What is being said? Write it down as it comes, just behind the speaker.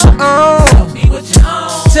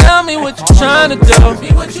what you trying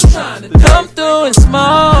to do. Come through and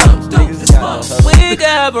smoke. We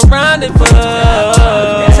got a rendezvous.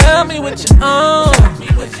 Tell me what you own.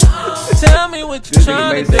 Tell me what you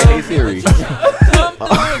trying to do. Hey Siri. Come through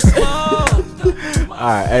and smoke. All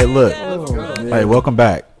right, hey, look. Hey, welcome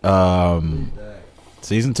back.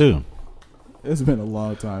 Season 2. It's been a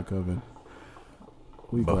long time coming.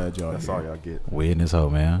 We glad y'all That's here. all y'all get. We in this hoe,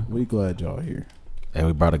 man. We glad y'all here. Hey,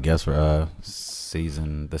 we brought a guest for the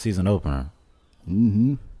season opener.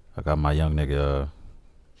 Mm-hmm. I got my young nigga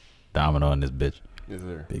Domino in this bitch. Yes,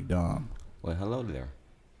 sir. Big Dom. Well, hello there.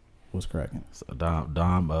 What's cracking? So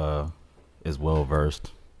Dom is well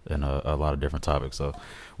versed in a lot of different topics. So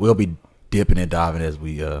we'll be dipping and diving as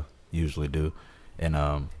we usually do.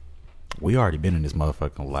 And we already been in this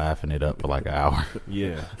motherfucking laughing it up for like an hour.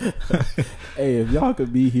 Yeah. Hey, if y'all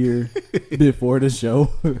could be here before the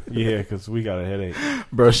show. Yeah, because we got a headache.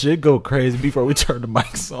 Bro, shit go crazy before we turn the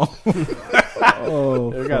mics on. Oh,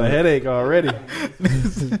 We got a headache already. I'm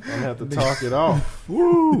going to have to talk it off.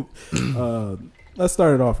 woo. Let's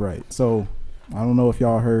start it off right. So, I don't know if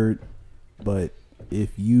y'all heard, but if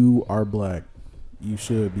you are black, you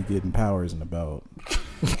should be getting powers in about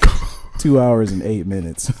 2 hours and 8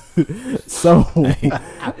 minutes. So,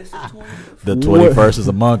 The 21st is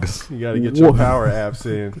among us. You got to get your power apps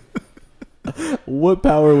in. what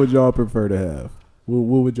power would y'all prefer to have?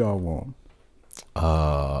 What would y'all want?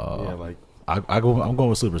 Yeah, like, I'm going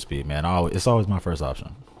with super speed, man. It's always my first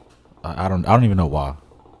option. I don't even know why.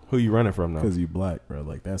 who you running from now? Because you black, bro.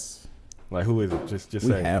 Like, that's... Like, who is it? Just We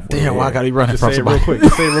say. halfway Damn, why I there. gotta be running Just from say it real somebody? quick.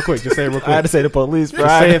 Just say it real quick. Just say it real quick. I had to say the police, bro.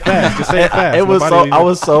 Just say it fast. Just say it fast. It was Nobody- I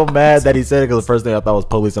was so mad that he said it because the first thing I thought was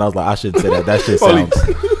police, and I was like, I shouldn't say that. That shit sounds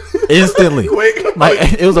instantly.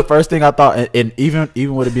 Like it was the first thing I thought, and even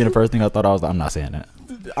with it being the first thing I thought, I was like, I'm not saying that.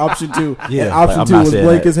 Option 2. Yeah, And like, option I'm 2 not was saying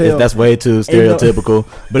blank that. as hell. That's way too no- stereotypical,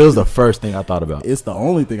 but it was the first thing I thought about. It's the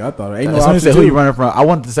only thing I thought of. Ain't no As soon as option you said who you 2. running from, I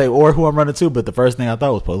wanted to say or who I'm running to, but the first thing I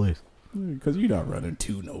thought was police. Because you're not running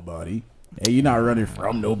to nobody. And you're not running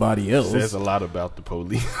from nobody else. Says a lot about the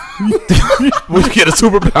police. When you get a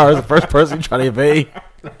superpower as the first person trying to evade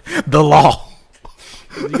the law.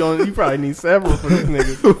 You probably need several for this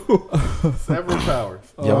nigga. Several powers.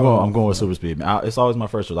 Yeah, I'm going with super speed, man. It's always my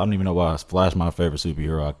first choice. I don't even know why Flash my favorite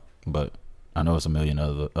superhero, but I know it's a million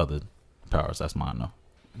other powers. That's mine though.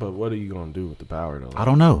 But what are you gonna do with the power though? I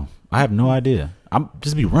don't know. I have no idea. I'm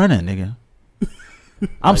just be running, nigga.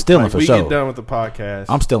 I'm stealing for we sure. get done with the podcast.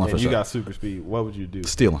 I'm stealing and for you sure. got super speed. What would you do?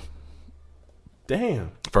 Stealing Damn.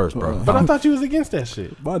 first, bro. But I thought you was against that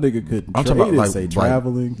shit. My nigga couldn't I'm trade talking about and like say like-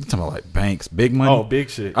 traveling. You talking about like banks, big money? Oh, big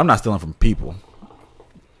shit. I'm not stealing from people.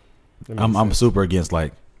 That makes I'm sense. super against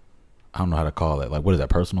like I don't know how to call it. Like what is that?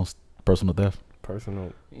 Personal theft?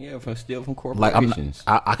 Personal. Yeah, from steal from Like corporations.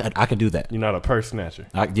 I can do that. You're not a purse snatcher.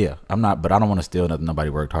 Yeah, I'm not, but I don't want to steal nothing nobody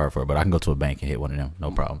worked hard for. But I can go to a bank and hit one of them, no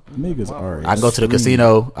problem. Niggas are. I can go to the extreme.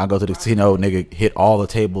 casino. Nigga, hit all the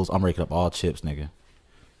tables. I'm raking up all chips, nigga.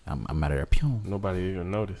 I'm out of there. Pew. Nobody even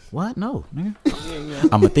noticed. What? No, nigga.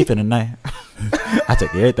 I'm a thief in the night. I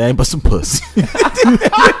take everything but some pussy.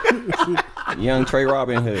 Young Trey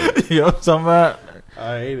Robin Hood. You know what I'm talking about?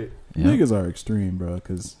 I hate it. Yeah. Niggas are extreme, bro.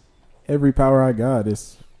 Because every power I got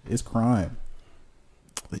is crime.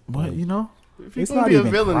 What, you know? If you It's gonna not be a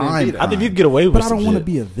even villain, then crime. be that. I think you can get away with But I some don't want to shit.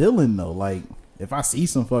 be a villain though. Like if I see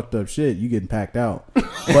some fucked up shit, you getting packed out.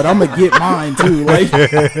 But I'm gonna get mine too. Like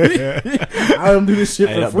I don't do this shit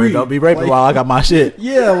Hey, for don't- free. Don't be raping Like, while I got my shit.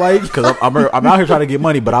 Yeah, like Cause I'm out here trying to get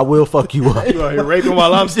money, but I will fuck you up. You out here raping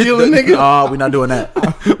while I'm stealing, nigga? Oh, we're not doing that.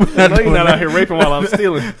 I know you're not out here raping while I'm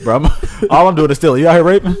stealing. Bro, all I'm doing is stealing. You out here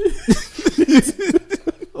raping?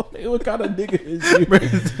 what kind of nigga is you?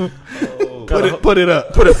 Put it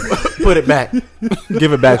up. Put it back.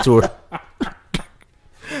 Give it back to her.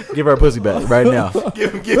 Give her pussy back right now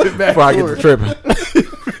Give it back. before I to get her. to tripping.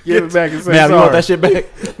 Give it back and say Now, you sorry. want that shit back?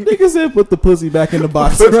 Nigga said put the pussy back in the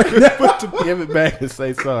box right now. Give it back and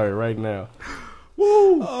say sorry right now.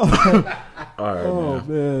 Woo. All right, Oh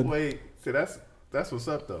man. Wait, see that's what's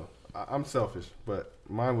up though. I'm selfish, but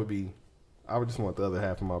mine would be I would just want the other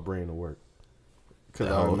half of my brain to work. Cause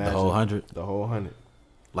The I would whole imagine 100? The whole 100.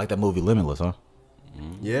 Like that movie Limitless, huh?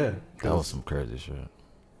 Yeah, That was some crazy shit.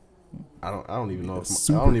 I don't even know if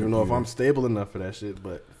Supercomputer. I'm stable enough for that shit.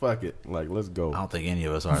 But fuck it, like let's go. I don't think any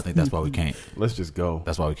of us are. I think that's why we can't. Let's just go.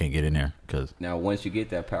 That's why we can't get in there. Cause Now, once you get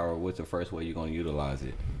that power, what's the first way you're going to utilize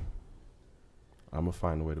it? I'm gonna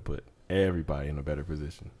find a way to put everybody in a better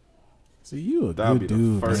position. See, you a That'll good be the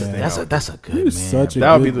dude, first man. thing. that's a good You man. such a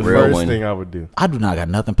That would be good the real first one. thing I would do. I do not got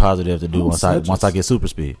nothing positive to do I'm once such a- I get super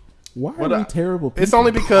speed. Why What are we I- terrible people? It's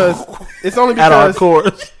only because At our core.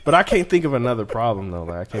 But I can't think of another problem though.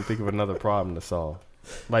 Like I can't think of another problem to solve.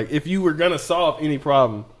 Like if you were gonna solve any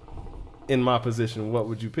problem in my position, what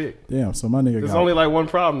would you pick? Damn, so my nigga There's got, only like one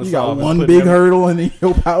problem to you got solve. It's one putting big them- hurdle and then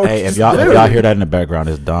your power. Hey, if y'all hear that in the background,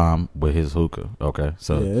 it's Dom with his hookah. Okay,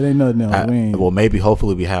 so Yeah, it ain't nothing else. We ain't, well, maybe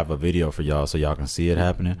hopefully we have a video for y'all so y'all can see it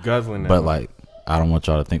happening. guzzling that. But like, I don't want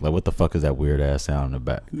y'all to think like, what the fuck is that weird ass sound in the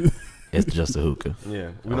back? It's just a hookah. yeah,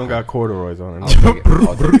 we don't got corduroys on I'll it. take it.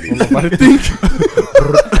 I'll take it. Nobody think.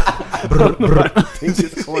 Nobody thinks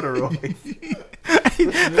it's corduroys.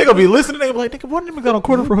 They gonna be listening. They be like, nigga, what nigga got on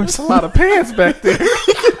corduroys? A lot of pants back there.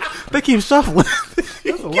 They keep shuffling.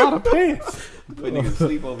 There's a lot of pants. Put niggas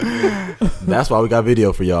sleep over here. That's why we got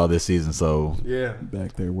video for y'all this season. So Yeah,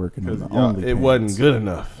 back there working on because the only. it wasn't good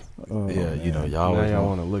enough. yeah, you know, y'all Now always y'all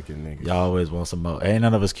want, want to look at niggas. y'all always want some more. Ain't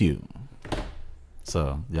none of us cute.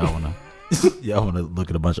 So y'all wanna y'all wanna look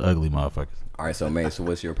at a bunch of ugly motherfuckers. All right, so Mace, so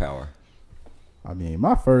what's your power? I mean,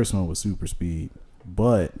 my first one was super speed,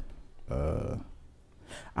 but I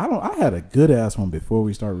had a good ass one before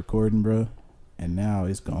we start recording, bro, and now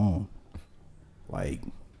it's gone. Like,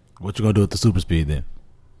 What you gonna do with the super speed then?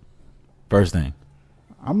 First thing.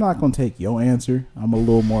 I'm not gonna take your answer. I'm a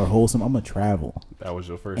little more wholesome. I'm gonna travel, That was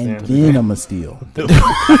your first and answer. then I'm gonna steal. It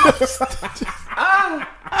was.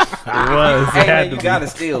 Hey, It had man, to you be. gotta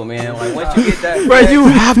steal, man. Like once you get that, Bro, flex, you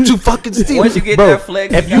have to fucking steal. once you get Bro, that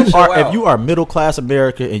flex, if you gotta you show are out. if you are middle class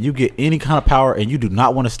America and you get any kind of power and you do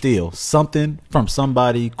not want to steal something from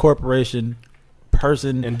somebody, corporation,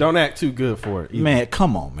 person, And don't act too good for it. either. man,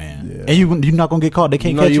 come on, man. Yeah. And you're not gonna get caught. They You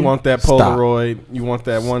can't know catch you want that Stop. Polaroid. You want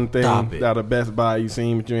that one thing Stop it. out of Best Buy you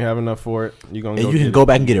seen, but you ain't have enough for it. You gonna And go you get can go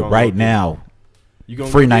back and get You it gonna right go get now, You gonna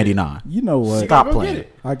free go get it. $99. You know what? You Stop gotta go playing. get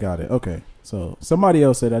it. I got it. Okay, so somebody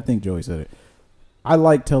else said. I think Joey said it. I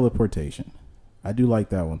like teleportation. I do like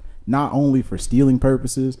that one. Not only for stealing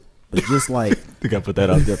purposes, but just like I think I put that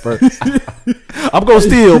out there first. I'm gonna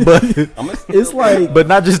steal, but I'm gonna steal, it's like but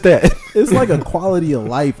not just that. it's like a quality of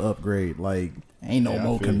life upgrade. Like ain't no Yeah, I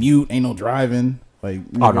more feel you. commute, ain't no driving. Like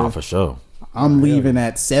Oh nigga, no, for sure. I'm leaving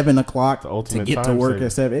at 7 o'clock The to ultimate get to time work saver.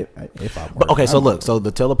 at 7. If I work, But okay, so I'm- look, so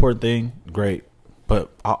the teleport thing, great, but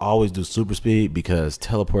I always do super speed because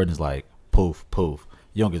teleporting is like poof, poof.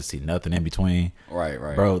 You don't get to see nothing in between, Right,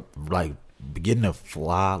 right, bro. Like getting to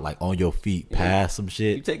fly like on your feet past some You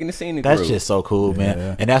shit. taking the scenic That's route. just so cool, Yeah.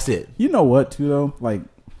 man. And that's it. You know what, too, though? Like,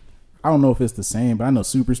 I don't know if it's the same, but I know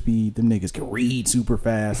super speed, them niggas can read super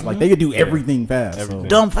fast. Like, they could do everything fast. so- Everything.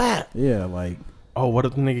 Dumb fat. yeah, like, Oh, what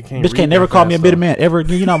if the nigga can't? Bitch read can't never that call me a fast, bit though? of man ever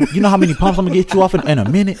again. You know how many pumps I'm gonna get you off in a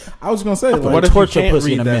minute. I was going to say, like, What if you Torture can't pussy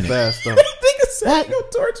read in a that minute. fast though? nigga said you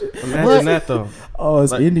torture. Imagine What? that though. Oh,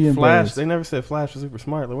 it's Like, Indian Flash. Flash. They never said Flash was super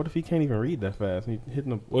smart. Like, what if he can't even read that fast? He hitting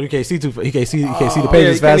the. What he can't see too? He can't see. He can't see the Oh,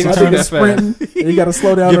 pages yeah, he fast can't enough. even I turn think that it's sprinting. You got to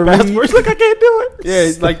slow down to Get past read. words like I can't do it. Yeah,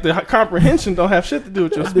 it's like the comprehension don't have shit to do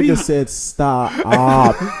with your That speed. nigga said stop.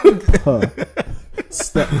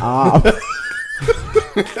 Stop.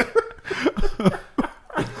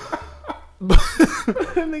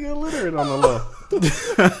 That nigga illiterate on the low.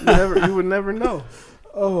 You would never know.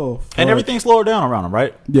 Oh, And fuck. everything's slower down around him,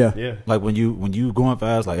 right? Yeah. Yeah, Like when you going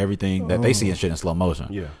fast, like everything that they see and shit in slow motion.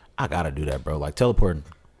 yeah. I gotta do that, bro. Like teleporting.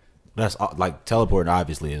 That's like teleporting.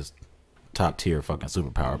 Obviously, is top tier fucking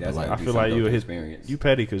superpower. But That's like, I Be feel some like you dope would hit experience. you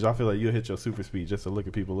petty because I feel like you'll hit your super speed just to look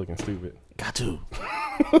at people looking stupid. got to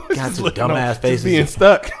dumbass Just being faces.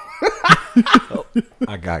 stuck.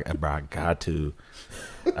 I got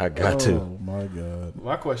to. Oh my god.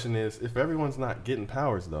 My question is, if everyone's not getting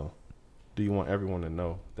powers though, do you want everyone to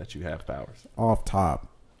know that you have powers? Off top.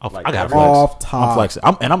 Like I got everyone- flex. Off top. I'm flexing.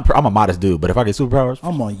 I'm a modest dude, but if I get superpowers,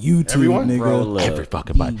 I'm on YouTube, Everyone? nigga. Bro, look. every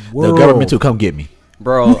fucking body, the world. government too, come get me.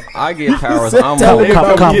 Bro, I get powers. I'm Tell on. me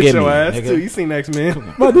Come Come get get me, your ass nigga. too. You seen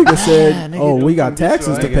X-Men? My nigga said, nigga, "Oh, we got come get taxes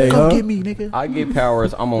your to ass. pay, Come huh?" get me, nigga. I get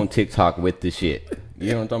powers. I'm on TikTok with the shit.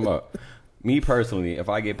 You know what I'm talking about? Me personally, if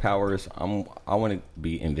I get powers, I want to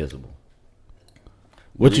be invisible.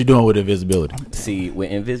 What you doing with invisibility? See,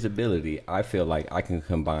 with invisibility, I feel like I can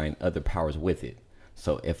combine other powers with it.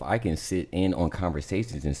 So if I can sit in on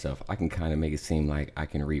conversations and stuff, I can kind of make it seem like I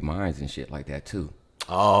can read minds and shit like that too.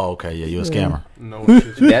 Oh, okay, yeah, you a scammer. No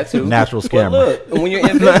shit. That too. Natural But scammer. look, when you're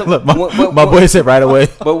invisible, Look, my boy said right away.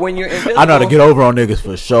 But when you're invisible, I know how to get over on niggas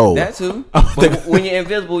for sure. that too. But when you're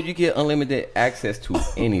invisible, you get unlimited access to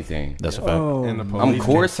anything. That's a fact. Oh, And the police I'm can't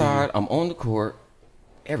court see you. side. I'm on the court.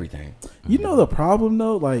 Everything. you know the problem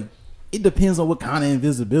though. Like, it depends on what kind of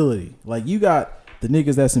invisibility. Like, you got the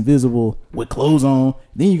niggas that's invisible with clothes on.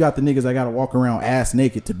 Then you got the niggas that got to walk around ass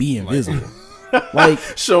naked to be invisible. Like,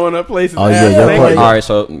 Showing up places. Oh, yeah, ass your naked. part- All right,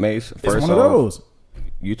 so Mace, it's first one of off, those.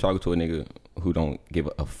 you talking to a nigga who don't give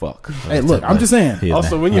a fuck. Hey, look, I'm just saying. He is Also,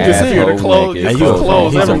 naked. when you Yeah, just see her, the asshole clothes, naked. it's Hey, you Clothes a-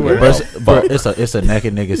 clothes he's a- everywhere. But it's a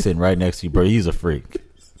naked nigga sitting right next to you, bro. He's a freak.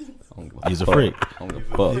 He's a freak. I don't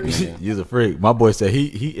give a fuck. man. He's a freak. My boy said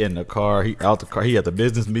he in the car. He out the car. He at the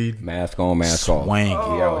business meeting. Mask on, mask off. Swanky.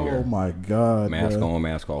 We out Oh here. my god, Mask bro. on,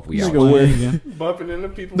 mask off. We out Nigga here. wear- Bumping into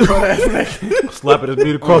people butt ass naked Slapping his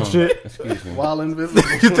meat across shit. Excuse me. while invisible.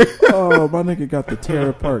 Oh, my nigga got the tear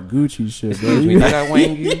apart Gucci shit, bro. Excuse me. Did I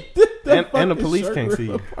wang you? And the police can't see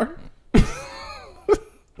you.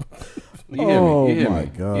 You hear Oh me? You hear my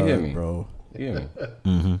me? god, You hear me? bro. You hear me?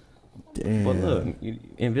 Mm-hmm. Damn. But look,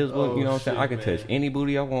 invisible. You know what I'm saying? I can shit, touch any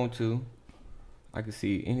booty I want to. I can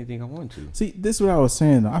see anything I want to. See, this is what I was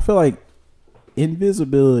saying. I feel like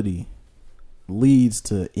invisibility leads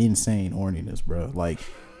to insane horniness, bro. Like,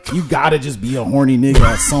 you gotta just be a horny nigga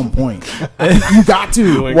at some point. You got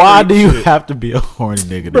to. Why do you have to be a horny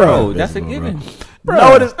nigga, to Bro, be That's a invisible, given. bro?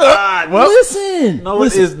 No, it is not. Well, Listen. No, it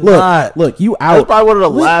listen, is look, not. Look, you that's out. probably one of the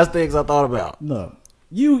last things I thought about. No.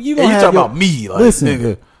 You And gonna you have talking your- about me, like listen,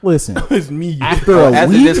 nigga. listen. It's me. After a As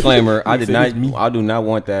a week, disclaimer, I do not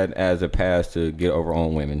want that as a pass to get over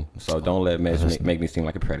on women. So don't let Mace make me seem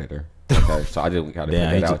like a predator. Okay, so I just gotta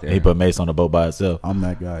Damn, put that out he there. put Mace on the boat by itself. I'm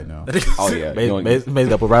that guy now. Oh yeah, you know- Mace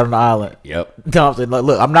got put right on the island. Yep. Thompson, like,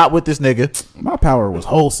 look, I'm not with this nigga. My power was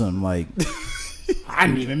wholesome. Like, I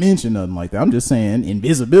didn't even mention nothing like that. I'm just saying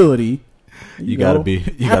invisibility. You gotta know, be.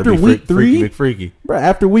 You after gotta be week freaky, three, freaky. bro.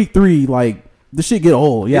 After week 3, like the shit get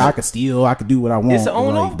old. Yeah, I could steal. I could do what I want. It's an but, on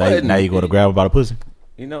like, off Now, button. now you going to grab him by the pussy.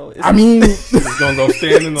 You know, it's, I mean, He's gonna go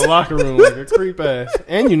stand in the locker room like a creep ass,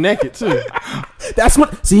 and you naked too. that's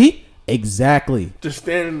what. See, exactly. Just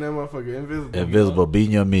standing there, motherfucker, invisible. Invisible,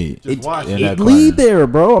 beating your meat. Just watch in it. that It lead corner. there,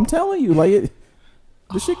 bro. I'm telling you, like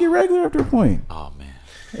the shit get regular after a point. Oh man,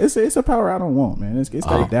 It's a power I don't want, man. It's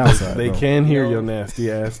got a downside. They bro. can hear your nasty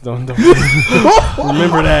ass. Don't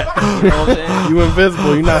remember that. you know what I'm saying? You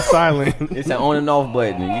invisible. You're not silent. It's an on and off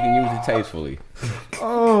button, and you can use it tastefully.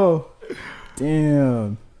 Oh,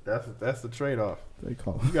 damn. That's the trade off. They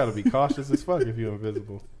call You gotta be cautious as fuck if you're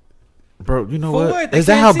invisible. bro, you know For what? what? They Is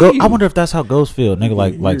that can't how? see you. I wonder if that's how ghosts feel, nigga.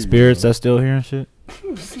 Like hear you, spirits bro. that's still hearing shit.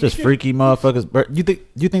 Just freaky motherfuckers. Bro, you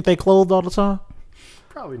think they clothed all the time?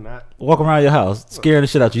 Probably not. Walk around your house, scaring the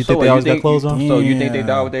shit out you. You So think what, they always got think- clothes on? So you think they Damn.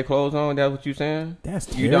 die with their clothes on? That's what you saying? That's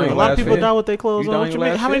You terrible. done A lot of last people fit? die with their clothes You on. done What you your mean?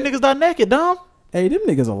 last How many fit? niggas die naked, dumb? Hey, them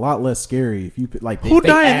niggas a lot less scary if you like. They Who fake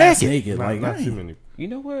dying ass naked? Like, Not dang. too many. You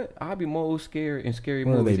know what? I'd be more scared in scary Or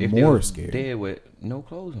are movies they if more they was scared? dead with no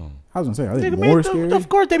clothes on. I was gonna say, are they Nigga, more man, scary? of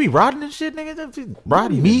course they be rotting and shit, nigga. They be Not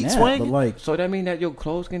Rotting even meat, that, swinging. But like, So that mean that your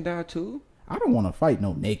clothes can die too? I don't want to fight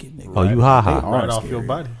no naked nigga. Oh, you ha-ha. They are Right off scary. your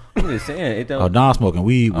body. I'm just saying it don't. Oh, Don smoking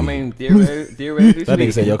weed. I mean, theoretically that nigga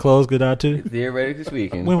said speaking, your clothes could die too. theoretically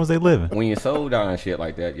speaking, When was they living? when your soul die and shit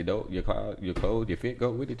like that, your clothes, your fit go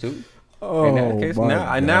with it too. Oh, In that case,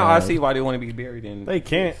 my now I God. see why they want to be buried in. They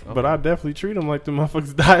can't, Okay. but I definitely treat them like the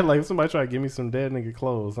motherfuckers died. Like if somebody try to give me some dead nigga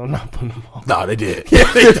clothes, I'm not putting them on. No, they did.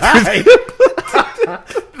 They died.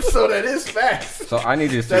 So that is facts. So I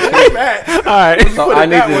need to. Facts. All right. So I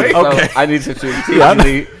need that to. way. So Okay. I need to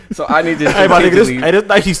strategically. So I need to. Hey, my nigga, strategically- this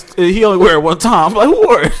like he only wear it one time. I'm like, who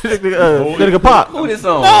wore it? Nigga pop. Who this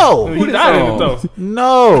on? No. Who He this died in on? it though.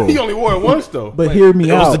 No. He only wore it once though. But hear me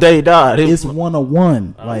It was out. the day he died. It's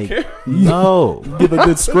 101. Like, care. No. give a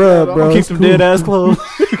good scrub, bro. Keep It's some cool. dead ass clothes.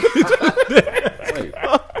 Wait.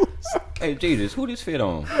 Hey Jesus, who this fit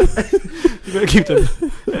on? You better keep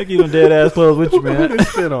them dead ass clothes with you, man.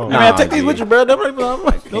 Fit on. Hey, man, take Nah, these with you, bro.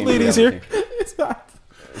 Don't leave these here.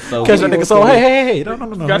 So Catch that nigga. So hey, no.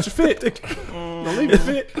 Got your fit. Don't leave your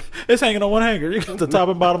fit. It's hanging on one hanger. You got the top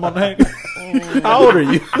and bottom on the hanger. How old are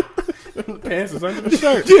you? The pants is under the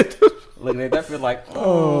shirt. Look at that feel like.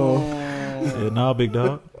 Yeah, nah, big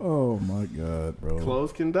dog. Oh my God, bro.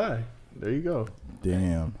 Clothes can die. There you go.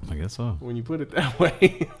 Damn. I guess so. When you put it that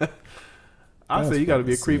way, I That's say you got to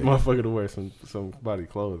be a fucking creep sick. motherfucker to wear somebody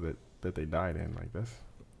clothes that they died in. Like that's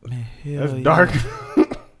Man, hell that's yeah. dark.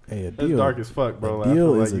 Hey, a That's deal. dark as fuck, bro. A Like, I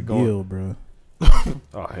deal feel is like a you're going. deal, bro.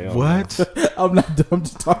 Oh hell. What? I'm not dumb.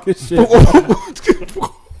 Just talking shit.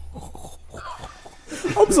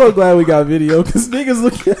 I'm so glad we got video because niggas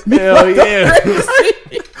look at me. Hell like yeah.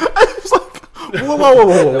 Whoa.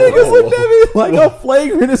 Niggas looked at me like I'm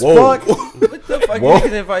flagrant as Whoa. fuck. What the fuck Whoa. you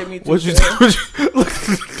niggas invite me to? What you man?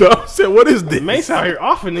 Dog said, what is this? Mace out here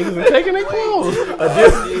offering niggas and taking their clothes.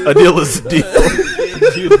 A deal is a deal.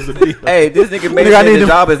 Deal is a deal. Hey, this nigga made Nigga, I said need the them-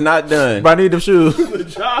 job is not done. But I need them shoes. The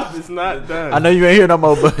job is not done. I know you ain't here no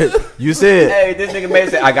more, but you said. Hey, this nigga made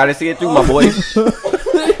said I gotta see it through, my boy.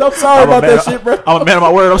 I'm sorry about that shit, bro. I'm a man of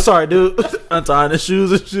my word. I'm sorry, dude. Untying the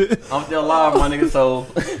shoes and shit. I'm still alive, my nigga. So,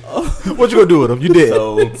 What you gonna do with them? You did.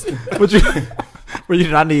 so, What you? What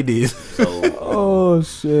you? I need these. so. Oh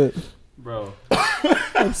shit! Bro.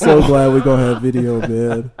 I'm so glad we gonna have video,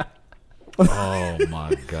 man. Oh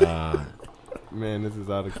my god. Man, this is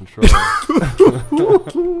out of control.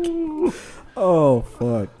 Oh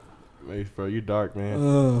fuck! Hey, bro, you dark,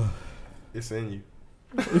 man. It's in you.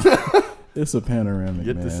 It's a panoramic,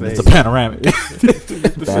 Get the man. same. It's a panoramic.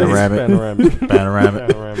 Panoramic.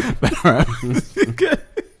 Panoramic. Panoramic.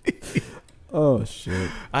 Oh shit!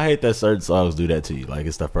 I hate that certain songs do that to you. Like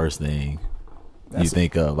it's the first thing you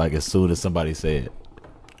think of. Like as soon as somebody say it,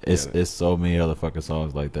 it's so many other fucking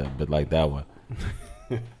songs like that. But like that one,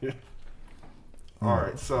 All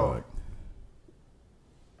right, so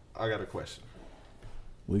I got a question.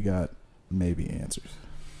 We got maybe answers.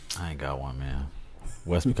 I ain't got one, man.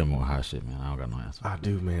 West becoming more hot shit, man. I don't got no answer. I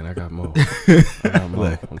do, man. I got more. I got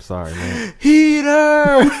more. I'm sorry, man.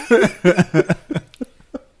 Heater.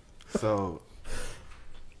 So,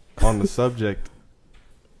 on the subject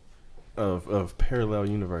of parallel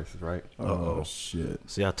universes, right? Oh shit!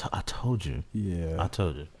 See, I told you. Yeah. I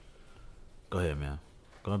told you. Go ahead, man.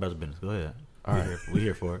 Go about your business. Go ahead. All right. We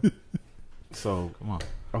here for it. So, Come on.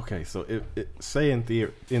 okay. So, say in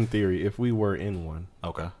theory, if we were in one,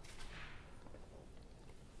 Okay.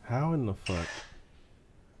 how in the fuck?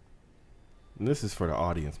 And this is for the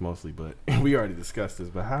audience mostly, but we already discussed this.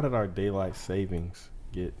 But how did our daylight savings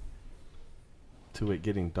get to it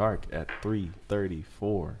getting dark at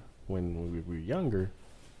 3:34 when we were younger?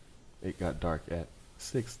 It got dark at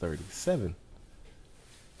 6:37.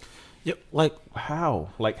 Yep. Like, How?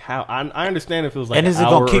 Like how? I understand if it was like and is it an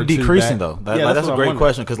gonna hour keep or two decreasing back. though? Yeah, That's a what I'm great wondering.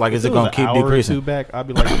 question. Because like, is If it gonna was keep an hour or decreasing? two back, I'd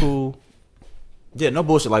be like, cool. Yeah, no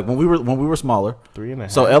bullshit. Like when we were smaller. 3.5.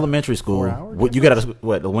 So elementary school, 4 hours what you got to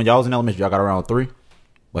what when y'all was in elementary, y'all got around 3,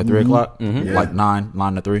 like 3 o'clock, Mhm. like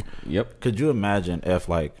 9 to 3. Yep. Could you imagine if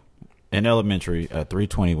like in elementary at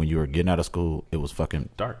 3:20 when you were getting out of school, it was fucking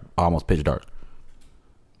Dark. almost pitch dark.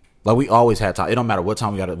 Like we always had time. It don't matter what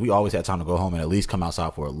time we always had time to go home and at least come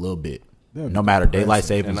outside for a little bit. That'd No be matter daylight depressing.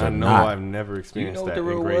 savings And I or know not. I've never experienced what that the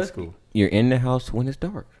in rule grade was? school. You're in the house when it's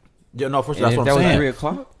dark. Yeah, no, for sure. And That's if what that I'm was saying. 3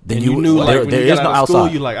 o'clock. Then And you knew like when there you is got no out of school,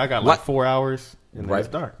 outside. you like I got like 4 hours and then it's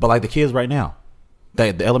dark. But like the kids right now,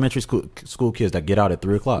 the elementary school kids that get out at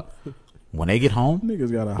 3 o'clock, when they get home,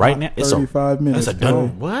 Niggas got a right hot now it's 35 minutes. That's a done.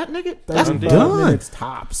 bro. What, nigga? That's 35 done minutes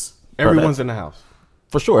tops. Everyone's in the house.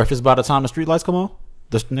 for sure. If it's by the time the street lights come on,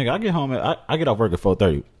 this nigga, I get home. I get off work at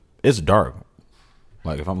 4:30. It's dark.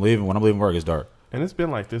 Like if when I'm leaving work, it's dark. And it's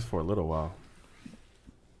been like this for a little while,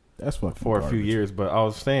 That's fucking for a few garbage. years. But I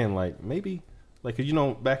was saying like maybe, like 'cause you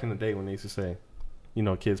know back in the day when they used to say, you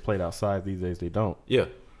know, kids played outside. These days they don't. Yeah,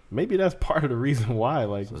 Maybe that's part of the reason why.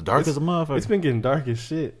 Like it's dark as a motherfucker. It's been getting dark as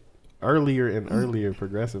shit earlier and earlier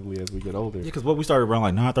progressively as we get older. Yeah, because what we started around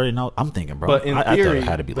like 9:30. Now I'm thinking, bro. But in I thought theory, it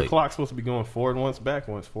had to be the late. clock's supposed to be going forward once, back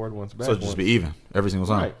once, forward once, back So once. it just be even every single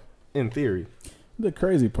time. Right. In theory. The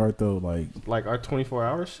crazy part though, like Like our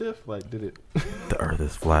 24-hour shift, like did it? The Earth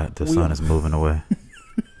is flat. The sun is moving away.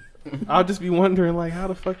 I'll just be wondering, like, how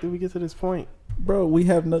the fuck did we get to this point? bro, we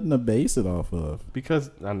have nothing to base it off of. Because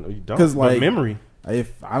I know you don't. 'Cause, But like- memory,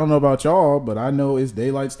 If I don't know about y'all, but I know it's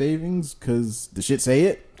daylight savings because the shit say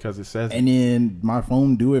it, because it says and then my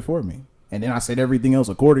phone do it for me, and then I set everything else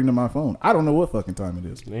according to my phone. I don't know what fucking time it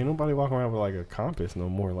is. ain't nobody walking around with like a compass no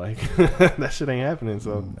more. Like that shit ain't happening.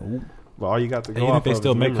 So, but all you got to go And you off think they of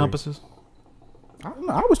still is make memory. compasses? I don't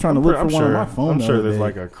know. I was trying to look for one on my phone. I'm the sure other there's day.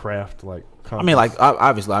 like a craft like. Compass. I mean, like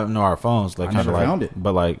obviously, I know our phones like I kind of never like, found it.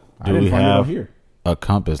 but like, I do didn't we find it on have here. a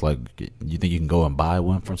compass? Like, you think you can go and buy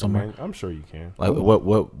one from somewhere? Man, I'm sure you can. Like, Oh.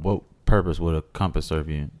 what purpose would a compass serve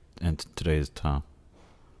you in today's time?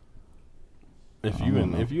 If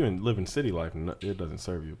you live in city life, it doesn't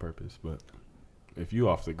serve you a purpose. But if you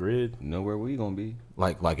off the grid, Know where we gonna be?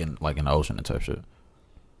 Like in the ocean and type shit.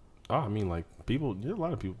 I mean, like people, there's a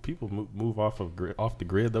lot of people move off the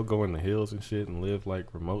grid. They'll go in the hills and shit and live like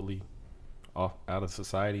remotely out of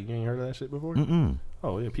society. You ain't heard of that shit before? Mm-mm.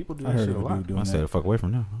 Oh yeah, people do I that heard shit a of a lot. dude doing I that. said, fuck away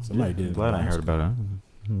from them. Somebody did. I'm glad I ain't heard about it.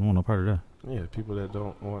 I don't want no part of that. Yeah, people that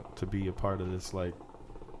don't want to be a part of this, like,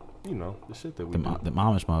 you know, the shit that we do. The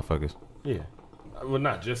Amish motherfuckers. Yeah, well,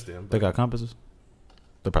 not just them. They But got compasses.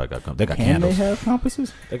 They probably got they got Can candles. they have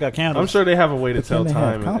compasses? They got candles. I'm sure they have a way to But tell can they have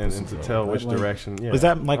time and compasses, to though? tell which Like- direction. Yeah, Is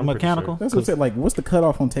that like I'm pretty mechanical? That's what I said. Like, what's the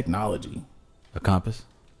cutoff on technology? A compass.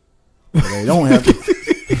 They don't have.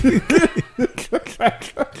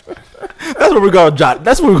 That's where we go.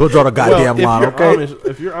 That's where we go draw the goddamn line. Okay.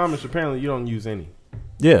 If you're Amish, apparently you don't use any.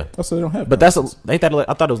 Yeah, Also, they don't have. but compasses. I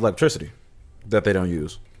thought it was electricity that they don't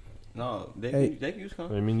use. No, Hey. they can use I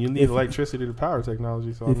condoms. mean, you need If- electricity to power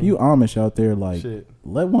technology. So I If mean, you Amish out there, like, shit,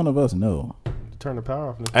 let one of us know. turn the power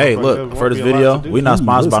off. and Hey, stuff like look that, for won't this be a lot video. to do. We not You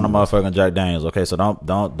sponsored by no listeners. motherfucking Jack Daniels. Okay, so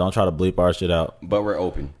don't try to bleep our shit out. But we're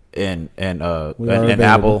open. And We are and available.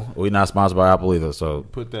 Apple, we not sponsored by Apple either. So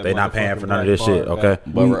Put that they not paying for motherfucking none of this black shit. bar Okay. back.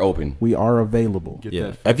 But we're open. We are available. Get Yeah. that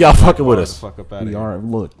If fucking y'all black fucking with bar us. the fuck up outta We here. are.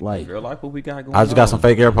 Look, like, Girl, like what we got going I just got some on.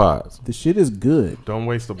 fake AirPods. the shit is good. Don't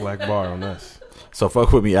waste the black bar on us. So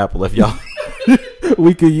fuck with me, Apple. If y'all,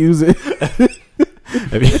 We could use it.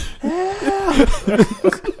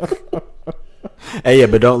 hey, yeah,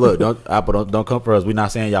 but don't Apple, don't come for us. We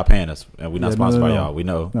not saying y'all paying us, and we not Yeah, sponsored no, by no. y'all. We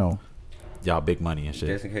know No, y'all big money and shit.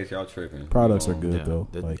 Just in case y'all tripping. products We are gon- good Yeah. though.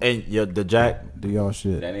 The, Like, and yeah, the Jack, do y'all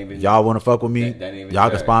shit. That ain't even. y'all want to fuck with me? That ain't even Y'all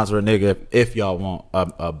can Jack. sponsor a nigga if y'all want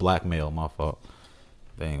a blackmail. My fault.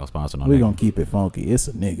 They ain't gonna sponsor no We nigga. gonna keep it funky. It's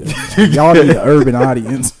a nigga. Y'all need an urban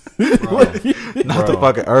audience. Not the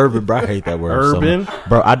fucking urban, bro. I hate that word. so Urban? much.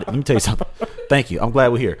 Bro. Let me tell you something. Thank you. I'm glad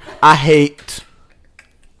we're here. I hate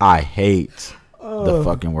the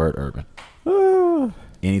fucking word urban.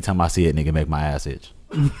 Anytime I see it, nigga, make my ass itch.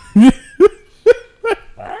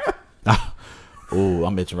 Ooh,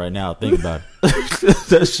 I'm itching right now. Think about it.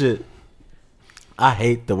 That shit. I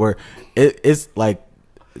hate the word. It's like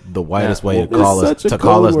the whitest way to It's call us such a to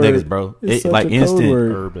call code us word. niggas, bro. It's It, such like a code instant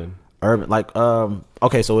word. Urban. urban. Like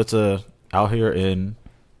okay, so it's out here in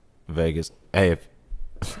Vegas. Hey,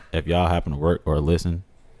 if y'all happen to work or listen,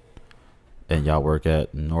 and y'all work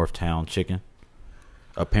at Northtown Chicken,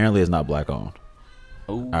 apparently it's not black owned.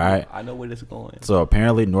 Ooh, All right. I know where this is going. So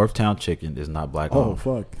apparently Northtown Chicken is not black Oh owned.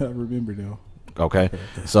 fuck! I remember now. Okay,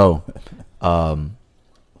 so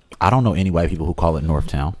I don't know any white people who call it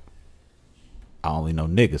Northtown. I only know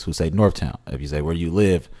niggas who say Northtown. If you say where you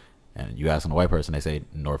live, and you ask a white person, they say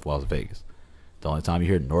North Las Vegas. The only time you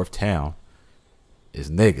hear Northtown is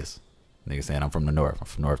niggas. Niggas saying I'm from the North. I'm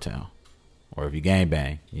from Northtown. Or if you gang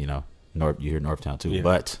bang, you know, North. You hear Northtown too. Yeah.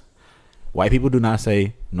 But white people do not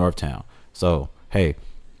say Northtown. So hey,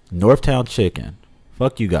 Northtown Chicken.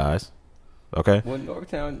 Fuck you guys. Okay, Well,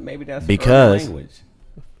 Northtown, maybe that's Because- urban language.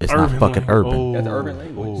 it's not fucking urban. Oh, That's urban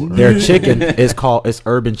language. Their chicken is called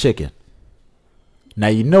urban chicken. Now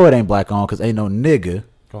you know it ain't black owned because ain't no nigga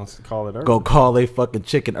Gonna call it urban. gonna call they fucking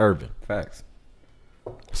chicken urban. Facts.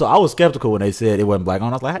 So I was skeptical when they said it wasn't black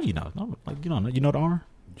owned. I was like, how do you know? No, like you know the owner.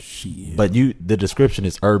 Shit. But the description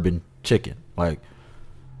is urban chicken. Like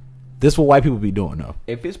this what white people be doing though.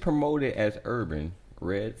 If it's promoted as urban,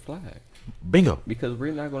 red flag. Bingo. Because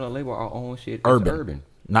we're not going to label our own shit Urban. as urban.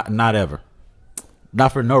 Not ever.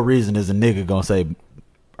 Not for no reason is a nigga gonna say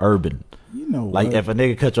urban. You know, Like what? if a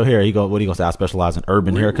nigga cut your hair, what he gonna say? I specialize in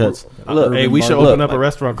urban haircuts. Look, Hey, we should look, open up a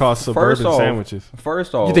restaurant called Suburban off, Sandwiches.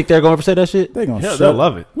 First off, You think they're gonna ever say that shit? they gonna Hell, shut. they'll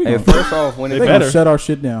love it. We hey, gonna, first off, when They it they comes, gonna shut our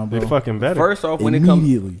shit down, bro. They fucking better. first off when it comes,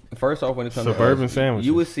 Immediately. first off when it comes Suburban to us, sandwiches.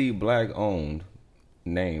 you would see black owned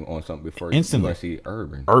name on something before Instantly. you see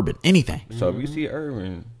urban. Urban. Anything. So if you see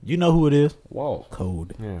urban, You know who it is. walk.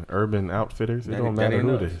 Code. Yeah, Urban Outfitters. It That don't ain't- that matter ain't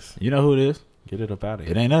who it us. is. You know who it is. Get it up out of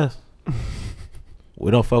It here. ain't us. We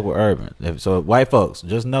don't fuck with urban. So white folks,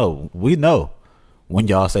 just know we know when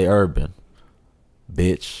y'all say urban,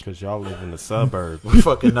 bitch. Because y'all live in the suburbs. We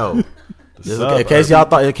fucking know. Just in suburbs.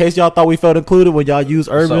 case y'all thought we felt included when y'all use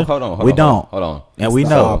urban, So hold on, we don't. hold on. And we It's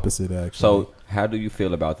the know opposite actually. So how do you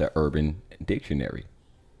feel about the urban dictionary?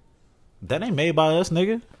 that ain't made by us,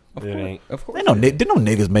 nigga. Of It course, ain't. Of course. They no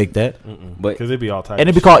niggas make that, But Because it'd be all types and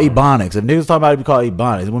it of be called shit. ebonics. If niggas talking about it, be called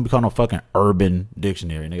ebonics. It wouldn't be called no fucking urban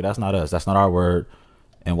dictionary, nigga. That's not us. That's not our word.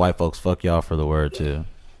 And white folks, fuck y'all for the word too,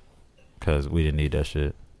 because we didn't need that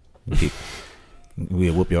shit.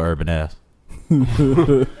 We'd whoop your urban ass,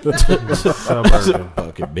 Suburban.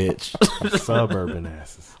 fucking bitch. Suburban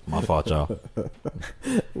asses. My fault, y'all.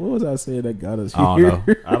 what was I saying that got us I don't here?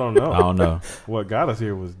 know. I don't know. I don't know. What got us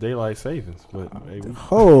here was daylight savings. But hey, we-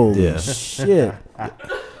 Holy Yeah. shit!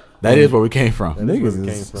 That is where we came from. That's where Niggas it came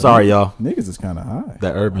is from. Sorry, y'all. niggas is kind of high.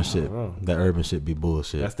 That urban shit. know. That urban shit be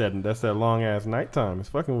bullshit. that's that long ass nighttime. It's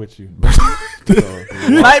fucking with you.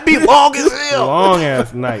 Might be long as hell. Long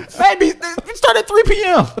ass nights. Maybe it start at 3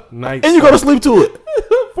 p.m. Nights. and you go to sleep to it.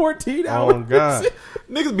 14 Oh God.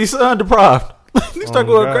 Niggas be sun deprived. Niggas start Oh,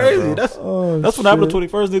 going God, crazy. bro. That's Oh, what happened to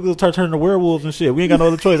shit. 21st. Niggas start turning to werewolves and shit. We ain't got no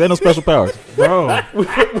other choice. Ain't no special powers. Bro.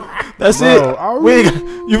 That's Bro, are it.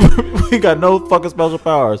 We ain't got no fucking special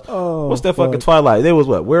powers. Oh, What's that fucking fuck. Twilight? They was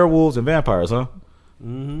what? Werewolves and vampires, huh?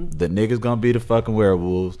 Mm-hmm. The niggas gonna be the fucking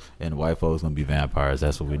werewolves and the white folks gonna be vampires.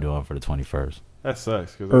 That's what we doing for the 21st. That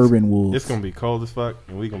sucks. Cause Urban wolves. It's gonna be cold as fuck,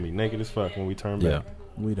 and we gonna be naked as fuck when we turn Yeah. back.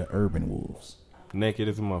 We the urban wolves. Naked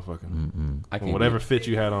as a motherfucker. I And can't whatever be, fit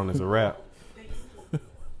you had on is a wrap.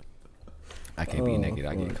 I can't be naked.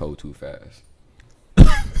 I get cold too fast.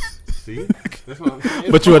 See? That's what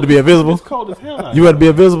I'm- But you want to be invisible? It's cold as hell out You want to be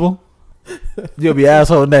invisible? You'll be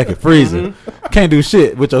asshole naked, freezing. Can't do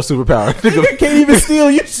shit with your superpower. Can't even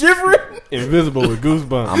steal. You shivering. Invisible with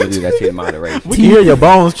goosebumps. I'm gonna do that shit in moderation. We can hear your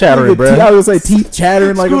bones chattering, I bro. was gonna say teeth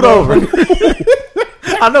chattering like Scoot a over.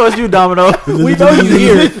 I know it's you, Domino. We know you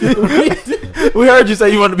here. We heard you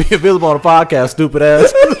say you wanted to be invisible on a podcast, stupid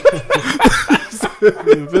ass.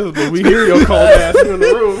 Invisible. We hear your cold ass in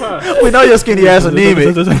the room, huh? We know your skinny ass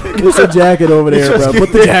anemic. Put your jacket over there, bro.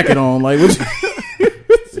 Put the jacket on. Like, what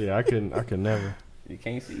Yeah, I could never. You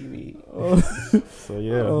can't see me. So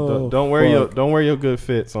yeah, Oh, don't wear your good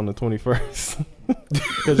fits on the 21st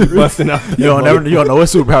because you're busting out. You don't know what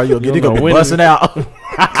superpower you'll get. You You don't gonna know be when busting out.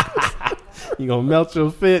 You gonna melt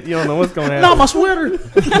your fit. You don't know what's gonna happen. No, my sweater.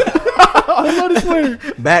 I love the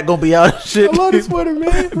sweater. Back gonna be out and shit. I love the sweater,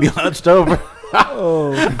 man. Be hunched over.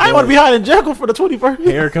 Oh, I ain't want to be hiding Jekyll for the 21st.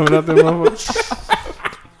 Hair coming up there, motherfucker.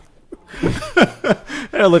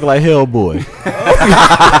 Hair look like Hellboy.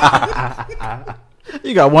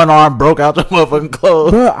 You got one arm broke out your motherfucking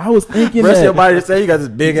clothes. bro, I was thinking Rest of that. your body to say you got this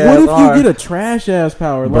big ass What if arm. you get a trash ass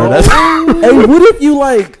power? Bro, Like, that's- hey, what if you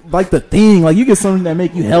like the thing? Like, you get something that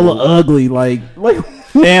make you hella ugly. Like,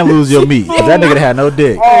 and lose your meat? 'Cause that nigga had no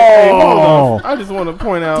dick. Hey, hold on. I just want to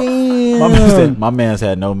point out. damn, My man's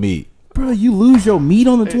had no meat, bro, you lose your meat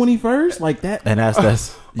on the 21st like that. and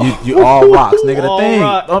that's you all rocks, nigga. The All thing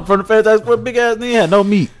rock. from the face that's what big ass nigga had no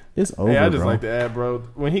meat. It's over, Hey, I just bro. like to add, bro.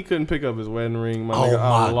 When he couldn't pick up his wedding ring, my Oh nigga, I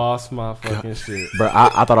my lost my fucking shit. Bro,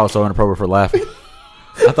 I thought I was so inappropriate for laughing.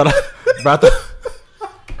 I thought,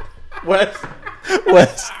 Wes, that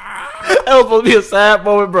was supposed to be a sad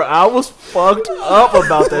moment, bro. I was fucked up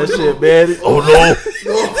about that shit, man. Oh no,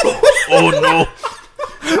 oh no.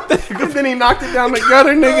 And then he knocked it down the gutter,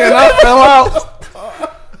 nigga, and I fell out.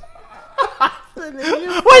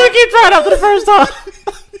 Why you keep trying after the first time?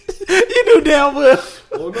 You knew damn well.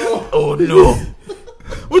 Oh no! Oh no.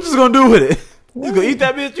 What you gonna do with it? You gonna eat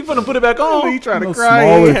that bitch? You finna put it back on? He tried to No cry. He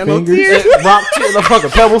smaller ain't had no fingers. tears. Rock, the fucking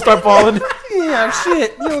pebbles start falling. He ain't have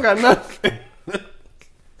shit. You don't got nothing.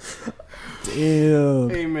 Damn.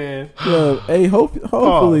 Hey man, Yo, hey,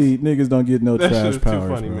 hopefully niggas don't get no that shit trash is powers,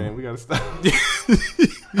 too funny, bro. man. We gotta stop.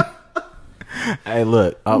 Hey,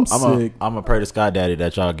 look, I'm sick. gonna pray to Sky Daddy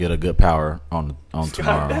that y'all get a good power on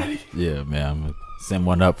tomorrow. Daddy. Yeah, man, I'm gonna send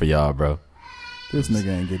one up for y'all, bro. This nigga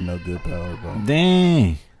ain't getting no good power, bro.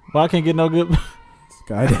 Dang, why I can't get no good?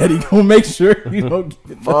 Sky Daddy gonna make sure you don't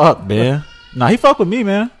get no. Fuck, man. Nah, he fuck with me,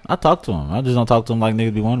 man. I talk to him. I just don't talk to him like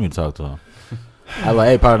niggas be wanting me to talk to him. I like,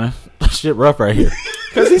 hey partner, shit rough right here.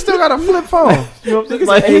 Cause he still got a flip phone. You know what I'm saying?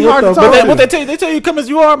 Like, He hard to but talk what to. they tell you come as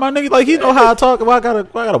you are, my nigga. Like he know how I talk. Why I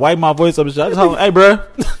gotta wipe my voice up and shit. I just holler, hey, bro,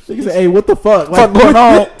 Niggas say, hey, what the fuck? fuck going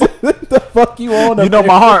on? What the fuck you on? You up know there?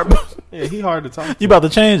 my heart. Yeah, he hard to talk to. You about to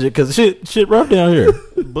change it because shit rough down here.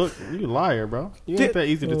 Book, you a liar, bro. You ain't that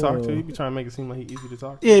easy to talk to. You be trying to make it seem like he easy to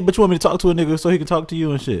talk to. Yeah, but you want me to talk to a nigga so he can talk to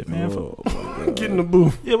you and shit, man. Oh, Get in the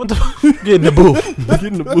booth. Yeah, what the get in the booth. Get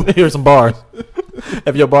in the booth. Here's some bars.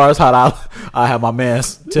 If your bar is hot, I'll have my man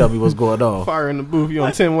tell me what's going on. Fire in the booth. You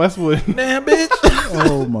on 10 Westwood. Damn, bitch.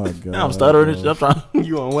 oh my god. Now I'm stuttering and shit. I'm trying.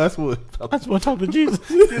 You on Westwood. I just want to talk to Jesus.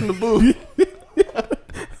 Get in the booth.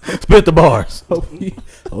 Spit the bars.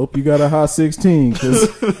 Hope you got a hot 16,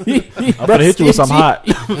 cause I'm gonna hit you with some hot.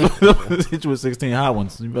 Hit you with 16 hot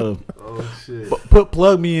ones. You better Oh shit.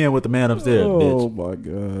 plug me in with the man upstairs, Oh bitch. my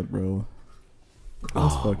god, bro. That's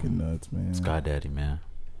Oh. fucking nuts, man. Sky Daddy, man.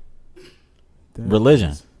 That Religion.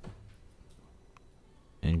 is-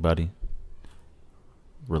 Anybody?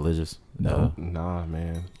 Religious? No. Nah,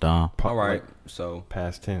 man. Dom. All right, so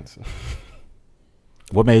Past tense.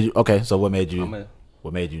 What made you? Okay, so what made you? I'm a,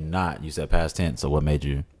 What made you not? You said past tense. So what made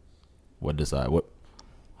you? What decide? What?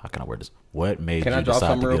 How can I word this? What made Can you I drop decide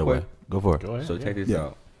something to real get away? quick? Go for it. Go ahead. so check this Yeah.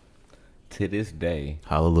 out. To this day,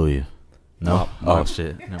 Hallelujah. No. My- Oh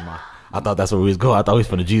shit. Never mind. I thought that's where we was going. I thought we was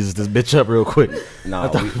finna Jesus this bitch up real quick. no,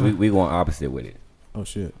 we going opposite with it. Oh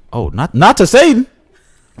shit. Oh, not to Satan.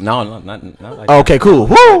 No, not like Okay, cool.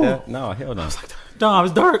 that. Woo. That. No, hell no. Dom,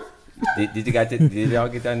 it's dark. Did y'all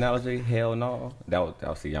get that analogy? Hell no. That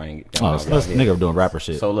was see y'all ain't get. Oh, that so this was nigga doing rapper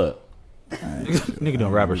shit. So look, Nigga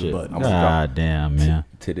doing rapper shit. But- God damn, man.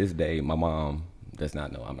 to this day, my mom does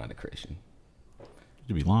not know I'm not a Christian.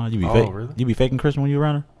 You be lying. You be Oh, fake. really? You be faking Christian when you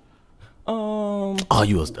around her. Oh,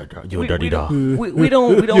 You a dirty dog. we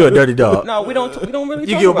don't. You a dirty dog. No, we don't really.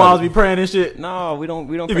 You talk get about moms it. be praying and shit. No, we don't.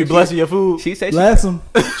 You be blessing your food. She said Blast him.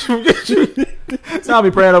 So I'll be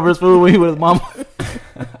praying over his food when he with his mama.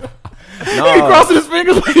 He no. crossing his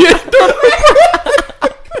fingers when he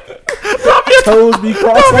Toes be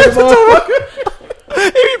crossed like a motherfucker.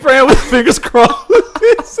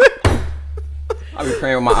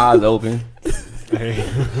 open. Hey.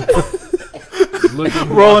 Looking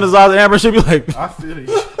Rolling his eyes, Amber should be like, I feel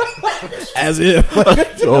you. As if.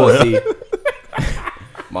 Oh, see,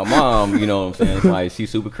 my mom, you know what I'm saying? It's like she's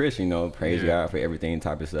super Christian, you know, praise God for everything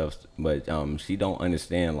type of stuff. But she don't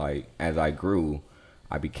understand, like, as I grew,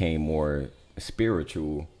 I became more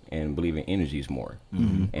spiritual and believe in energies more.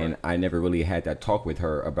 And I never really had that talk with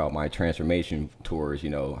her about my transformation towards, you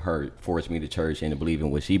know, her forced me to church and to believe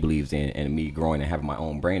in what she believes in, and me growing and having my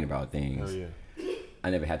own brain about things. Oh, yeah. I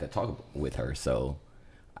never had that talk with her, so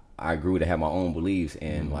I grew to have my own beliefs,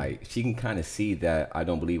 and like she can kind of see that I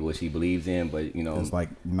don't believe what she believes in, but you know, It's like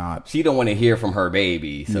not. she don't want to hear from her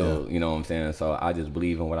baby, so you know what I'm saying. So I just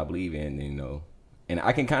believe in what I believe in, you know, and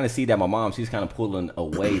I can kind of see that my mom, she's kind of pulling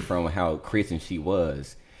away from how Christian she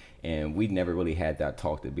was, and we never really had that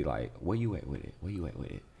talk to be like, where you at with it? Where you at with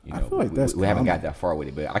it? You know, I feel like that's we haven't got common. that far with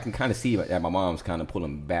it, but I can kind of see that my mom's kind of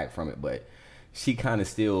pulling back from it, but she kind of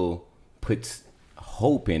still puts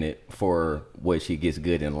hope in it for what she gets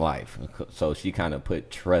good in life. So she kind of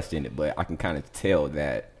put trust in it, but I can kind of tell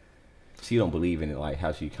that she don't believe in it like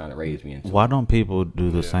how she kind of raised me into. why don't people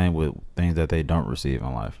do the same with things that they don't receive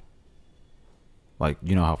in life? Like,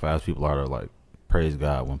 you know how fast people are to like praise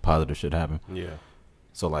God when positive shit happen. Yeah.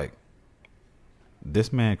 So like,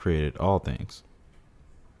 this man created all things,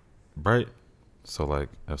 right? So like,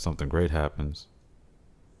 if something great happens,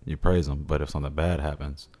 you praise him. But if something bad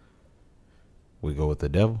happens, we go with the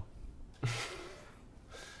devil.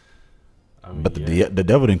 I mean, But yeah. the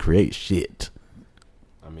devil didn't create shit.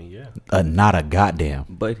 I mean, yeah. Not a goddamn.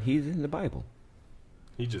 But he's in the Bible,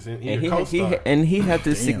 He just in and he co-star. he had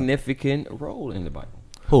this Damn. significant role in the Bible.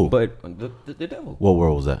 Who? But the devil What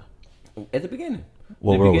world was that? at the beginning.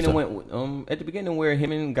 What the world was beginning that? went at the beginning where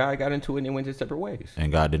him and God got into it and they went their separate ways.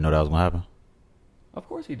 And God didn't know that was gonna happen. Of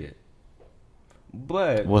course he did.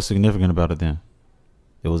 But What's significant about it then?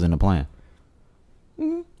 It was in the plan.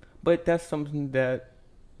 but that's something that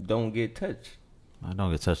don't get touched. I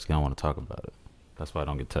don't get touched because I don't want to talk about it. That's why I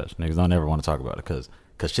don't get touched. Niggas don't ever want to talk about it because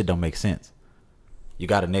shit don't make sense. You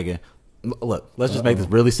got a nigga. Look, let's just make this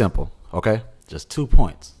really simple, okay? Just 2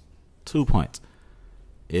 points. 2 points.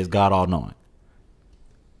 Is God all knowing?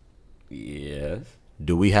 Yes,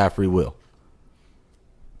 Do we have free will?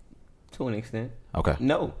 to an extent. Okay.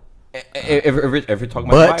 No. If you're talking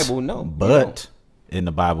about the Bible, no. But in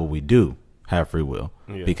the Bible, we do have free will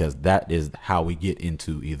Yeah. because that is how we get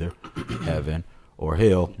into either heaven or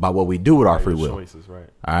hell by what we do with our By free your will. choices, right?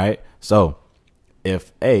 All right. So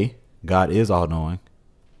if God is all knowing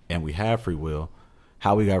and we have free will,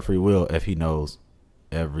 how we got free will if he knows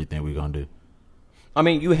everything we're going to do? I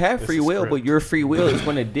mean, you have It's free a will, script. but your free will is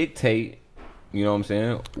going to dictate, you know what I'm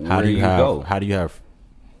saying, How where do you have go. how do you have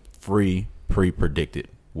free pre-predicted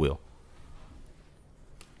will?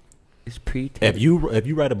 It's pre If you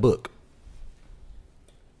write a book,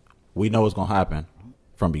 we know what's going to happen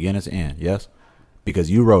from beginning to end, yes? Because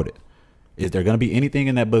you wrote it. Is there going to be anything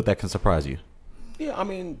in that book that can surprise you? Yeah, I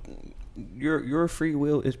mean, your free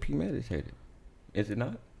will is premeditated, is it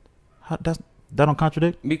not? That don't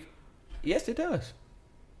contradict? Yes, it does.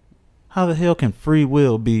 How the hell can free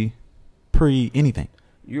will be pre anything?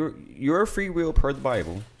 Your free will per the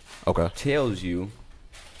Bible Okay. tells you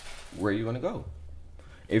where you're going to go.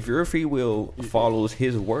 If your free will follows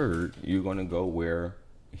his word, you're going to go where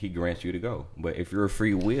he grants you to go. But if your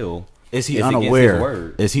free will Is he is against his unaware?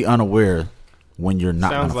 word, Is he unaware when you're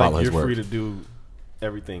not going Sounds to follow like his you're word? free to do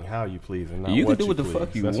everything how you please and not you can what do what the please.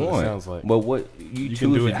 fuck you That's want. What it sounds like. But what you You choose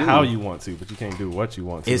can do it to do how you want to, but you can't do what you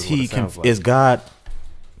want to. Is what he? it sounds like. Is God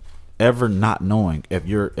ever not knowing if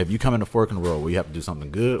you come in a fork in the road where you have to do something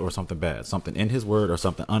good or something bad, something in His word or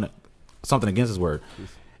something against His word?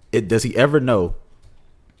 Does He ever know?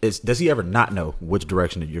 Does He ever not know which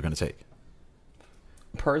direction that you're going to take?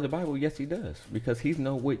 Per the Bible, yes, he does, because he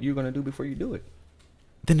knows what you're gonna do before you do it.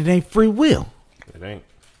 Then it ain't free will. It ain't.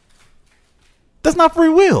 That's not free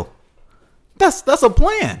will. That's a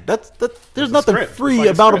plan. There's a nothing script. free It's like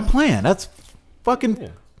a about a script. plan. That's fucking Yeah.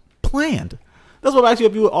 planned. That's what actually,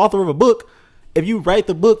 if you're an author of a book, if you write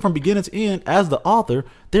the book from beginning to end as the author,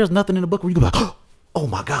 there's nothing in the book where you go like, oh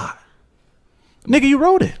my God. Nigga, you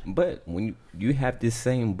wrote it. But when you have this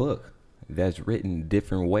same book that's written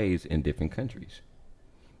different ways in different countries,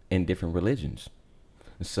 in different religions,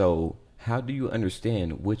 so how do you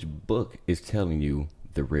understand which book is telling you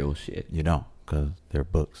the real shit? You don't, because they're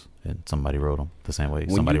books and somebody wrote them the same way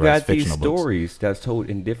When somebody you writes got these fictional books. stories that's told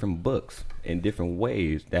in different books in different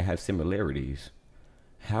ways that have similarities,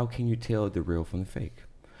 how can you tell the real from the fake?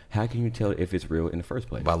 How can you tell if it's real in the first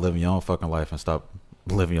place? By living your own fucking life and stop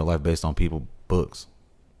living your life based on people books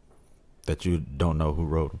that you don't know who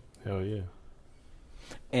wrote them. Hell yeah.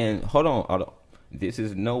 And hold on. This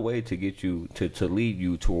is no way to get you to lead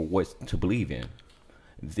you to what to believe in.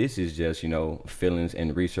 This is just, feelings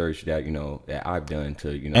and research that, that I've done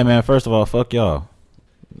to, Hey, man, first of all, fuck y'all.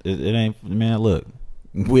 It ain't, man, look.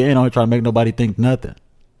 We ain't only trying to make nobody think nothing.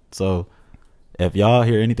 So, if y'all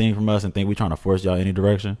hear anything from us and think we trying to force y'all any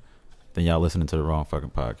direction, then y'all listening to the wrong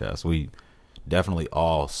fucking podcast. We definitely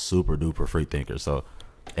all super duper free thinkers. So,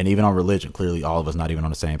 and even on religion, clearly all of us not even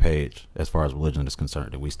on the same page as far as religion is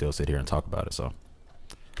concerned. And we still sit here and talk about it. So,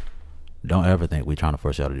 don't ever think we trying to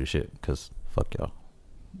force y'all to do shit, because fuck y'all.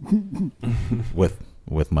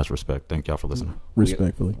 with much respect, thank y'all for listening.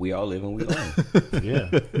 Respectfully, we all live and we learn. Yeah,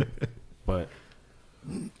 but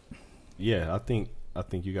yeah, I think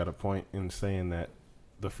you got a point in saying that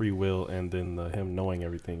the free will and then him knowing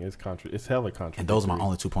everything is it's hella contradictory. And those are my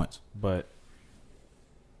only 2 points. But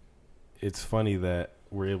it's funny that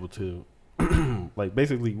we're able to like,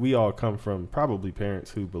 basically we all come from probably parents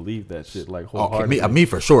who believe that shit like wholeheartedly. Me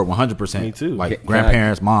for sure, 100%. Me too. Like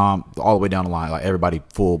grandparents, mom, all the way down the line, like everybody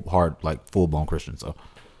full blown Christian. So,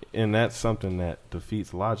 and that's something that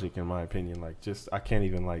defeats logic, in my opinion. Like, I can't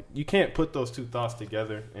even, like, you can't put those two thoughts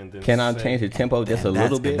together and then. Can I change the tempo just a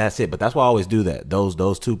little bit? And that's it. But that's why I always do that.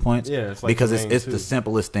 Those 2 points. Yeah, it's like because it's the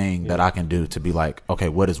simplest thing that I can do to be like, okay,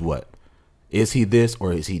 what is what? Is he this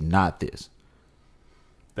or is he not this?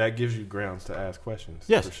 That gives you grounds to ask questions.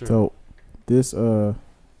 Yes. For sure. So this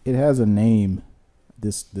it has a name,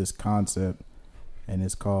 this concept, and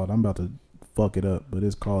it's called, I'm about to fuck it up, but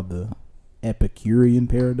it's called the Epicurean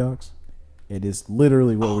paradox. It is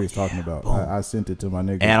literally what we was talking about. I sent it to my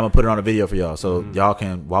nigga, and I'm gonna put it on a video for y'all, so y'all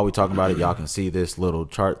can, while we talking about it, y'all can see this little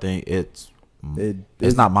chart thing. It's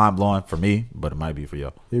not mind blowing for me, but it might be for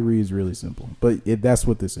y'all. It reads really simple, but that's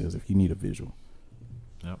what this is. If you need a visual,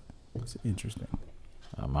 yep, it's interesting.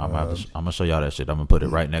 I'm gonna show y'all that shit. I'm gonna put it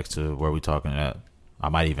right next to where we talking at. I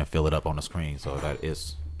might even fill it up on the screen so that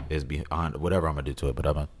is behind whatever I'm gonna do to it. But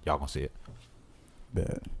y'all gonna see it.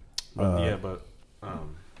 Bad. But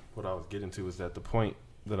what I was getting to is that the point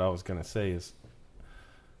that I was gonna say is,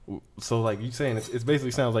 so like you saying, it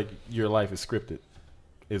basically sounds like your life is scripted.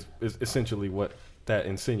 Is essentially what that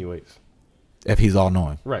insinuates. If he's all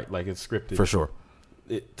knowing, right? Like, it's scripted for sure.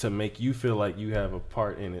 To make you feel like you have a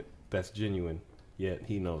part in it that's genuine. Yet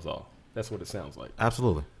he knows all. That's what it sounds like.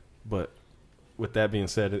 Absolutely. But with that being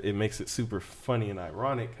said, it makes it super funny and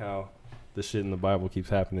ironic how the shit in the Bible keeps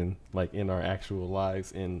happening, like, in our actual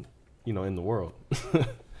lives in the world.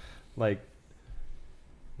 like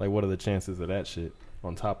what are the chances of that shit,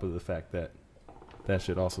 on top of the fact that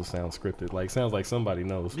shit also sounds scripted? Like, sounds like somebody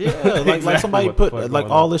knows. Yeah, exactly like somebody put, like,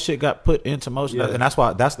 all this shit got put into motion. Yeah. And that's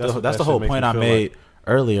why that's the whole point I made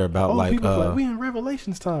earlier about, like, we in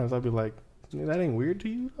Revelations times. I'd be like, that ain't weird to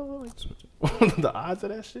you, though? Like, the odds of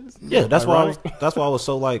that shit is that's why I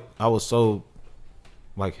was so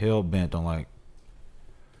hell bent on, like,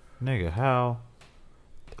 nigga, how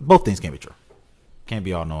both things can't be true. Can't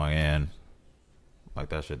be all knowing and, like,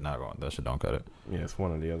 that shit don't cut it. Yeah, it's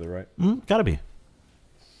one or the other, right? Gotta be.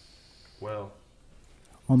 Well,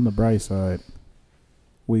 on the bright side,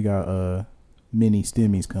 we got mini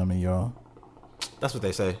stimmies coming, y'all. That's what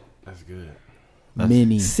they say. That's good.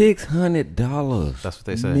 Mini $600. That's what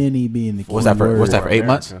they say. Mini being the key What's that for? word. What's that for? 8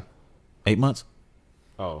 months? America. 8 months?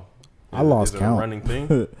 Oh, I lost is it count. A running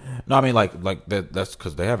thing? No, I mean, like that's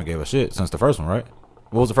because they haven't gave us shit since the first one, right?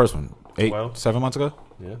 What was the first one? 7 months ago?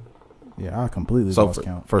 Yeah. Yeah, I completely So lost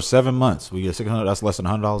count. for 7 months, we get $600. That's less than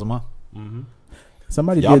 $100 a month. Mm-hmm.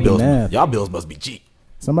 Somebody did the math. Y'all bills must be cheap.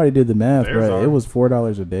 Somebody did the math, Theirs bro. are. It was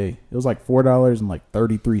 $4 a day. It was like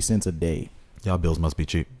 $4.33 a day. Y'all bills must be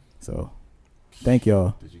cheap. So, thank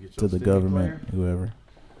y'all Did you get to your the Stimmy government, whoever.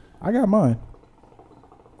 I got mine.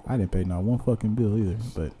 I didn't pay not one fucking bill either,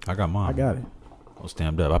 but I got mine. I got it. I was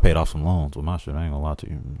stamped up. I paid off some loans with my shit. I ain't gonna lie to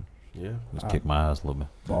you. Yeah. Just kick my ass a little bit.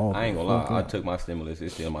 Ball I ain't the gonna fuck lie. I up. took my stimulus.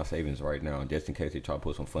 It's still in my savings right now, just in case they try to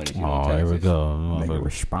put some funny shit Oh, on taxes. here we go. Nigga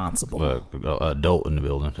responsible. Look, adult in the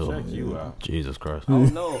building. Check you out. Jesus Christ. Oh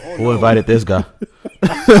no! Who invited this guy?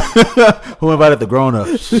 Who invited the grown up?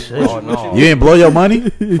 Oh no! You didn't blow your money?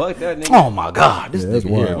 Fuck that nigga. Oh my God, this Yeah, that's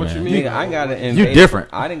nigga here, wild. What you man. mean? Nigga, I got invaded.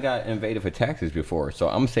 different. I didn't got invaded for taxes before, so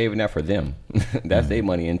I'm saving that for them. That's their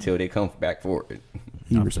money until they come back for it.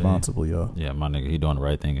 He I'm responsible, y'all. Yeah, my nigga, he doing the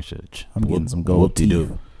right thing and shit. I'm getting some gold teeth.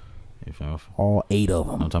 Whoop-de-doo. You feel me? All 8 of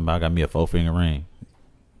I'm them. talking about I got me a 4-finger ring.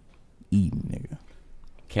 Eating, nigga.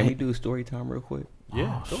 Can we do story time real quick?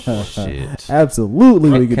 Yeah. Oh, shit. Absolutely,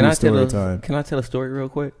 we can Can do I tell story a time. Can I tell a story real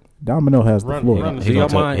quick? Domino has the Run- floor. run the He Do y'all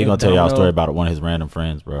gonna mind tell if y'all a Domino- story about one of his random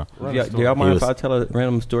friends, bro. Run Do the y'all mind He if was- I tell a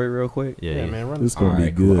random story real quick? Yeah, Yeah, yeah. man. Run This the gonna be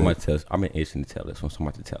Alright, cool. good. I'm gonna tell. I'm itching to tell this one, so I'm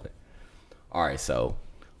about to tell it. All right, so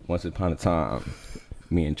once upon a time,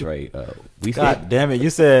 me and Trey, we God said, damn it! You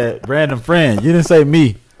said random friend. You didn't say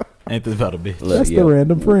me. Ain't this about a bitch? look, That's the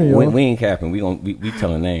random friend, yo. we ain't capping. We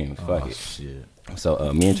telling names. Fuck Oh it. shit!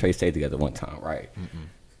 So me and Trey stayed together one time, right?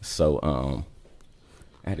 So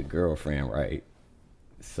I had a girlfriend, right?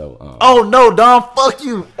 So Oh no, Dom! Fuck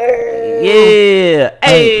you! yeah,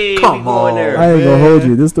 hey, come we going on. there. I ain't gonna hold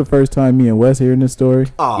you. This is the first time me and Wes hearing this story.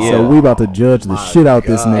 Oh, Yeah. So we about to judge the shit out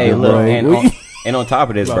this nigga, Hey, look, bro. and on top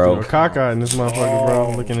of this, bro, Caca in this motherfucker,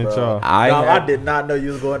 bro. Looking at y'all. Dom, I I did not know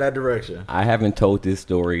you was going that direction. I haven't told this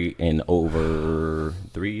story in over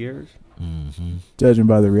 3 years. Judging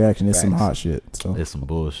by the reaction, it's some Facts. hot shit. So It's some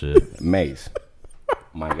bullshit. Mace,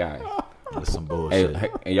 my guy. That's some Hey, bullshit. hey,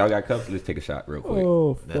 and y'all got cups? Let's take a shot real quick.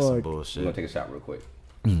 oh That's some fuck. We're gonna bullshit. take a shot real quick.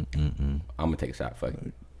 I'm gonna take a shot. Fuck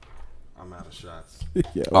it. I'm out of shots.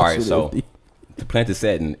 Yeah, All right, shit so empty. to plant the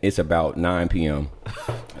setting, it's about 9 p.m.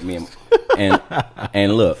 I mean,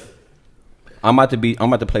 and look, I'm about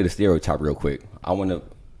to play the stereotype real quick. I want to.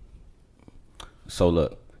 So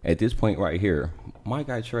look, at this point right here, my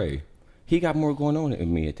guy Trey, he got more going on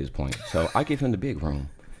than me at this point. So I give him the big room.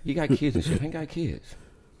 He got kids and shit. I ain't got kids.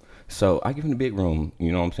 So I give him the big room.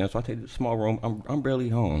 You know what I'm saying? So I take the small room. I'm barely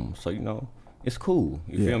home. So you know, it's cool.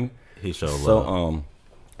 You feel me? He showed So love.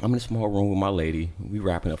 I'm in a small room with my lady. We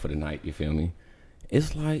wrapping up for the night. You feel me?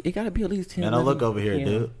 It's like it gotta be at least 10. Man, I look 11 over here, p.m.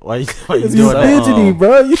 dude. Why you You doing that? fidgety,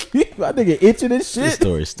 bro. My nigga itching and This shit.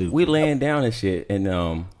 story is stupid. We laying down and shit, and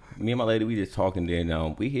me and my lady, we just talking.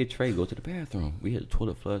 Then we hear Trey go to the bathroom. We hear the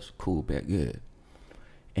toilet flush. Cool, back good.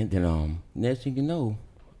 And then next thing you know,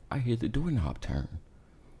 I hear the doorknob turn,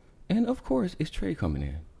 and of course it's Trey coming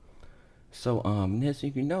in. So next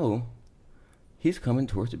thing you know, he's coming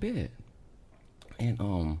towards the bed,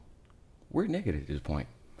 and we're naked at this point.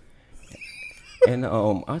 And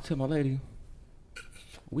I tell my lady,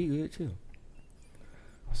 we good too.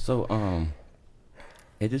 So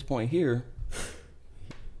at this point here,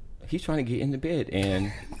 he's trying to get in the bed,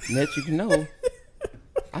 and next you know,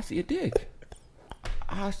 I see a dick.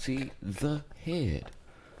 I see the head.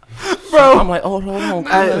 Bro. I'm like, oh, hold on,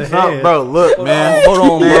 Hey, cuz. no, bro, look, man. Hold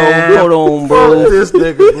on, bro. Man. Hold on, Fuck bro. this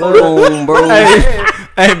nigga, Hold on, bro.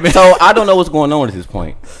 Hey, man. So I don't know what's going on at this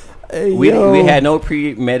point. Hey, We yo. had no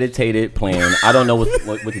premeditated plan. I don't know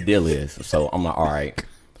what the deal is. So I'm like, all right.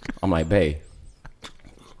 I'm like, babe.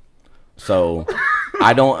 So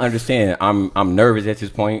I don't understand. I'm nervous at this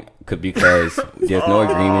point because there's no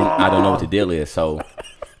agreement. I don't know what the deal is. So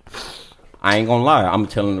I ain't gonna lie. I'm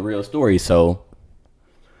telling the real story. So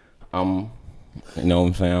you know what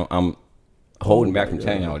I'm saying? I'm holding back from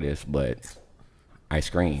telling y'all this, but I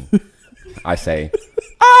scream. I say,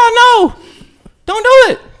 oh no, don't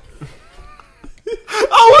do it.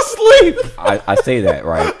 I was asleep. I say that,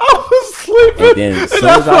 right? I was sleeping. And then as soon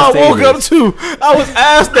that's as what I I say woke up this- to. I was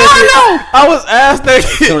ass naked. I was ass naked.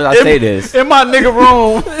 As soon as I say this, in my nigga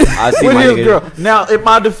room I see with my his nigga. girl. Now, in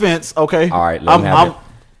my defense, okay. All right, let him have it.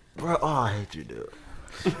 Bro, oh, I hate you, dude.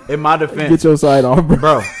 In my defense, Get your side off, bro.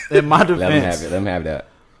 bro. In my Let him have defense, it. Let him have that.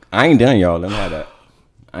 I ain't done, y'all. Let him have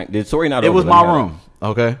that. The story not it over. was Let him my have room.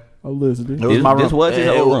 Okay, I'm listening. it was This- my room. this was his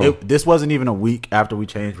old room. This wasn't even a week after we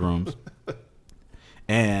changed rooms,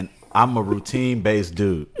 and I'm a routine based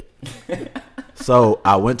dude. So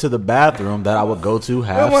I went to the bathroom that I would go to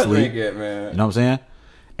half sleep. You know what I'm saying?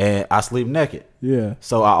 And I sleep naked. Yeah,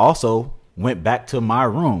 So I also went back to my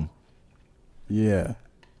room yeah,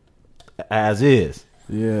 as is.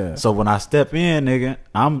 yeah. So when I step in, nigga,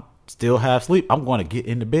 I'm still half asleep. I'm going to get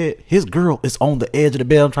in the bed. His girl is on the edge of the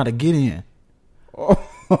bed. I'm trying to get in.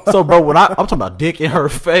 So, bro, when I'm talking about dick in her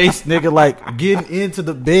face, nigga, like getting into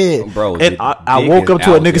the bed, Bro, and the I dick woke is up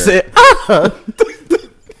to a out nigga there. said, ah!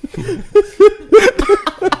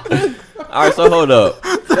 All right, so hold up.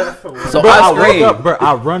 So Bro, I I woke scream, up, bro.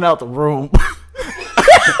 I run out the room.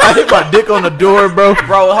 I hit my dick on the door, bro.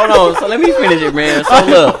 bro. Hold on. So let me finish it, man. So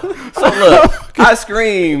look. I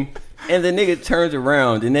scream, and the nigga turns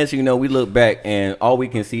around. The next thing you know, we look back, and all we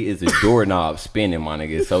can see is the doorknob spinning, my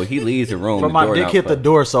nigga. So he leaves the room. Bro, the my dick doorknob hit the fuck-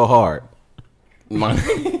 door so hard. My,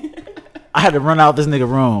 I had to run out this nigga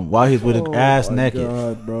room while he's with his ass my naked.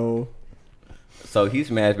 God, bro. so he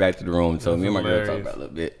smashed back to the room. So me and my girl talked hilarious. about it a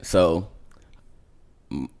little bit. So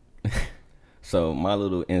my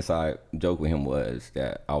little inside joke with him was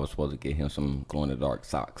that I was supposed to get him some glow in the dark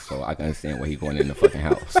socks, so I can understand why he going in the fucking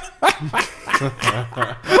house.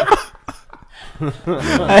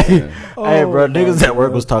 Hey, bro, niggas at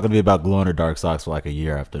work was talking to me about glow in the dark socks for like a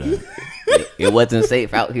year after that. It wasn't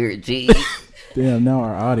safe out here, G. Damn, now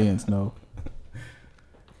our audience know.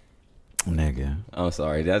 Nigga. I'm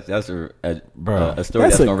sorry. That's a story Bro, that's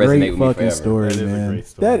That's a gonna resonate great with me fucking forever. story, That is a man. great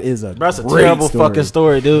story. That is a Bro, that's a great terrible story. fucking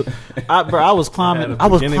story, dude. I was climbing. Had a I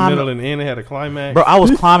was beginning, middle, climbing. and end. It had a climax. Bro, I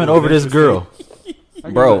was climbing over this girl.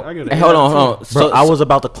 Bro, hey, hold on. Bro, So, I was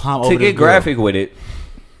about to climb over to this get girl. graphic with it,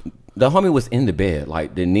 the homie was in the bed,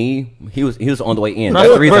 like the knee. He was on the way in. Bro,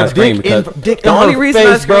 That's the reason bro, I screamed dick in- because dick the in only her reason I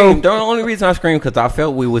face, bro. screamed, the only reason I screamed because I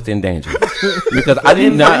felt we was in danger because I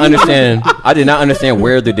did not understand. I did not understand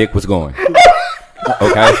where the dick was going.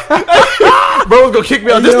 Okay, Bro was gonna kick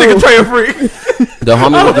me out. This nigga Trey a freak. the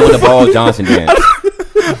homie was doing the Ball Johnson dance.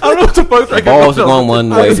 I don't know what the fuck. The balls were going one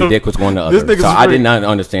way, the dick was going the This other. nigga's So I freak. did not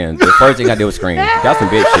understand. The first thing I did was scream. That's some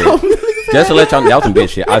bitch shit. Just to let y'all know, that was some bitch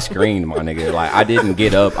shit. I screamed, my nigga. Like, I didn't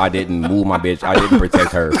get up. I didn't move my bitch. I didn't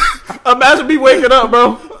protect her. Imagine me waking up,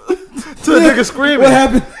 bro, to the nigga screaming. What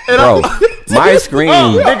happened? Bro, my scream,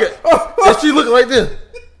 Nigga, and she looking like this.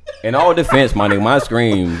 in all defense, my nigga, my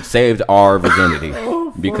scream saved our virginity.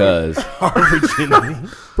 Because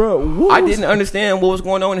Bro, what I was- didn't understand what was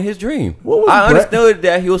going on in his dream. What was I Brett- understood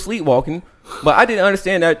that he was sleepwalking, but I didn't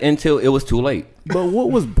understand that until it was too late. But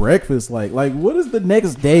what was breakfast like? Like, what is the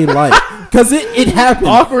next day like? Because it happened.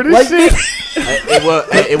 Awkward as like, shit. It was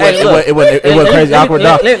Let- crazy let- awkward.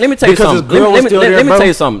 Let, let me tell you Because something. his girl was still there, Let me bro. tell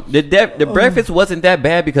you something. The breakfast wasn't that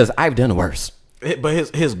bad because I've done worse. But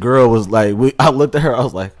his girl was like, I looked at her, I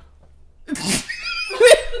was like,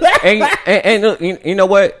 And look, you know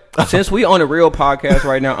what? Since we on a real podcast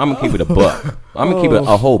right now, I'm gonna keep it a buck. I'm gonna keep it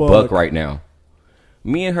a whole fuck. buck right now.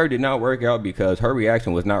 Me and her did not work out because her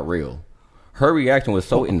reaction was not real. Her reaction was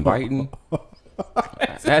so inviting.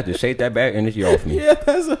 I had to shake that bad energy off me. yeah,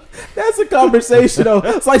 that's a conversation though.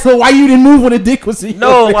 It's like, so why you didn't move when the dick was in your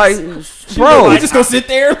No, face? like, bro, you just gonna sit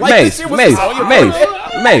there like this Mace, shit was Mace, just on your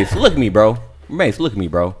Mace, Mace, look at me, bro. Mace, look at me,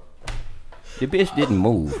 bro. The bitch didn't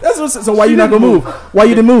move. That's what. So why you not gonna move? Why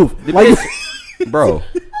you didn't move? The Why you, bitch, bro.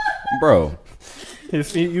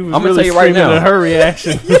 You was I'ma really tell you right screaming now. at her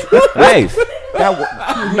reaction. Mace,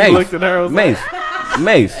 Mace, looked at her, was Mace,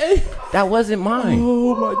 Mace. That wasn't mine.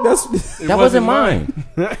 oh my, that's That wasn't mine.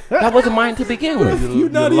 That wasn't mine to begin with. you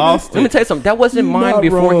not even. lost Let me tell you something. That wasn't You're mine not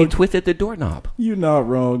before he wrong. twisted the doorknob. You not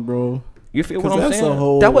wrong, bro. You feel what 'Cause I'm that's a saying?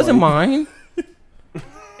 whole, That wasn't like- mine.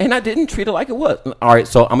 And I didn't treat it like it was. All right,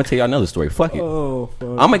 so I'm gonna tell you another story. Fuck it. Oh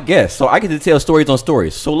fuck. I'm a guest, so I get to tell stories on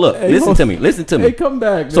stories. So look, Hey, listen hold- to me. Listen to me. Hey, come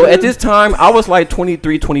back. So man. at this time, I was like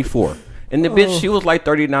 23, 24. And the Oh. bitch, she was like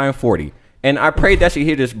 39, 40. And I prayed that she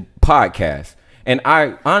hear this podcast. And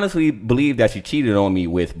I honestly believe that she cheated on me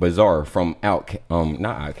with Bizarre from not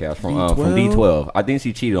Outcast, from D12. I think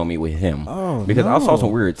she cheated on me with him. Oh, because I saw no.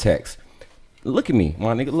 some weird texts. Look at me,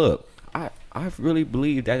 my nigga. Look, I really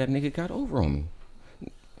believe that nigga got over on me.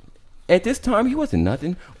 At this time, he wasn't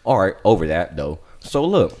nothing. All right, over that though. So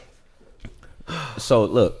look,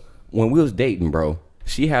 when we was dating, bro,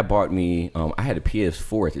 she had bought me. I had a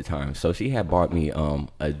PS4 at the time, so she had bought me a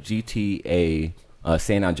GTA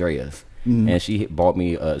San Andreas, and she had bought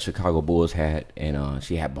me a Chicago Bulls hat, and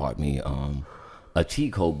she had bought me a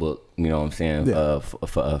cheat code book. You know what I'm saying? Yeah.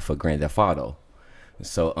 For Grand Theft Auto.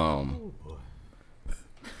 So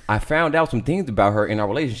I found out some things about her in our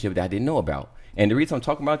relationship that I didn't know about. And the reason I'm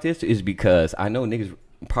talking about this is because I know niggas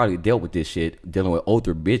probably dealt with this shit, dealing with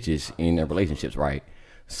older bitches in their relationships, right?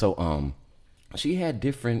 So she had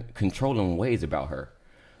different controlling ways about her.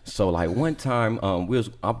 So like one time we was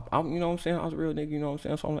I you know what I'm saying, I was a real nigga, you know what I'm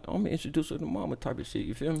saying? So I'm like, I'm gonna introduce her to mama type of shit,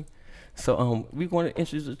 you feel me? So we going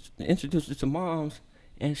to introduce her to moms,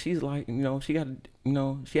 and she's like, you know, she got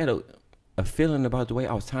she had a feeling about the way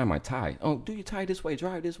I was tying my tie. Oh, do you tie this way,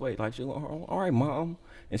 drive this way? Like, she went, all right, mom.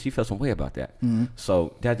 And she felt some way about that.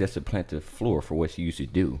 So that just to plant the floor for what she used to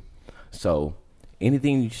do. So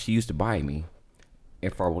anything she used to buy me,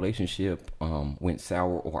 if our relationship went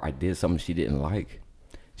sour or I did something she didn't like,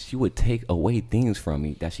 she would take away things from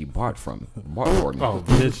me that she bought for me. Oh,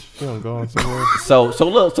 bitch, she don't go on somewhere. So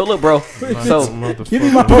look, bro. So Give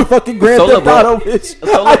me my motherfucking Grand So look, Theft bro. Auto, bitch.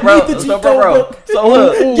 So look, bro. I need the cheat code book. So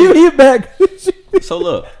look. Give me it back. So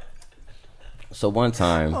look. So one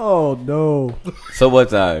time. Oh no. So one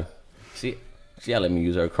time, she had let me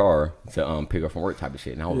use her car to pick her from work type of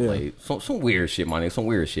shit, and I was Yeah. like, some weird shit, my nigga, some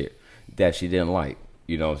weird shit that she didn't like.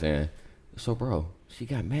 You know what I'm saying? So, bro, she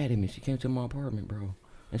got mad at me. She came to my apartment, bro,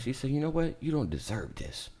 and she said, "You know what? You don't deserve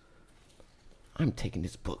this. I'm taking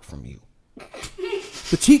this book from you.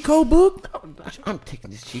 The cheat code book? I'm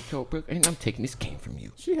taking this cheat code book, and I'm taking this game from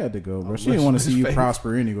you." She had to go, bro. She didn't want to see you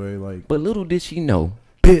prosper anyway. Like, But little did she know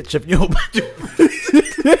bitch, if you don't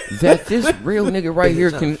that this real nigga right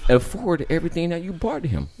here can afford everything that you bought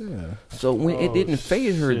him. yeah. So when it didn't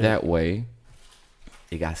fade her that way,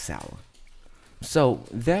 it got sour. So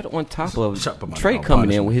that on top of Shut up, my Trey dog, coming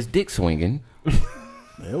punish in me. with his dick swinging,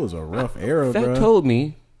 It was a rough era, that bro. told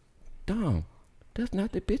me, Dom, that's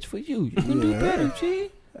not the bitch for you. You can do better, G.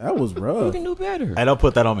 That was You rough. can do better. Hey, don't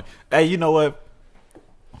put that on me. Hey, you know what?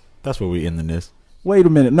 That's where we ending this. Wait a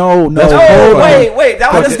minute. No. No, hold on. wait.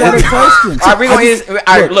 That I was just got a question. All right, we gonna end.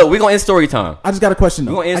 All right, look, we gonna end story time. I just got a question.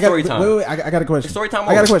 Though. We gonna end I got- story time. Wait. I got a question. Story time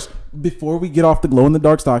I got a over. question. Before we get off the glow in the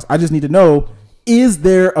dark stocks, I just need to know: is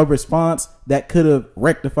there a response that could have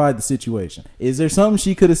rectified the situation? Is there something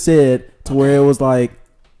she could have said to where it was like,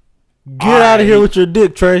 Get out of here with your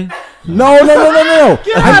dick, Trey. no? Get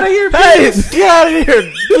out of here, penis. Get out of here.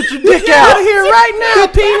 Get your dick out of here right now,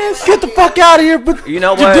 penis. Get the fuck out of here. But You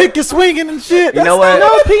know your what? dick is swinging and shit. You know what? No,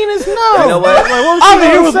 penis, no. You know what? I'm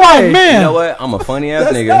here with my man. You know what? I'm a funny ass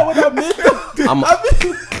That's nigga. not what I meant.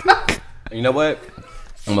 You know what?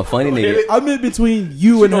 I'm a funny nigga. I meant between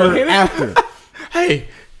you and her after. Hey,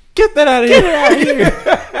 get that out of here.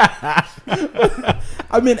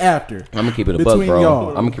 I meant after. I'm gonna keep it a buck, Between bro. y'all.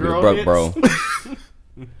 I'm gonna keep it a buck, bro.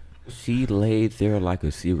 She laid there like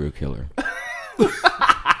a serial killer.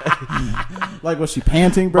 Like, was she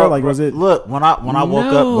panting, bro? Like, was it? Look, when I woke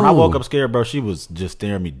up, No. when I woke up scared, bro, she was just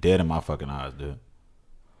staring me dead in my fucking eyes, dude.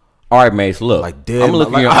 All right, Mace. Look, Like dead. I'm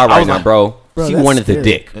looking Like, in your I eye right was now, like- bro. Bro, She that's wanted the scary.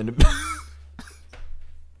 dick. And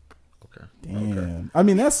Damn. I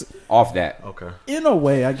mean, that's Off that, okay. in a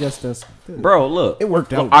way. I guess that's. bro. Look, It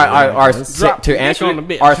worked out. All right, good, all I right. guess. To answer, on the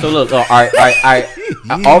bitch. all right. So look, all right.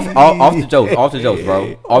 Off the jokes,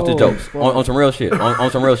 bro. Off the jokes. On some real shit.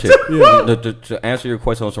 On some real shit. To answer your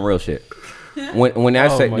question on some real shit. When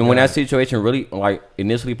that situation really like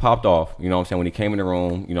initially popped off, you know what I'm saying, when he came in the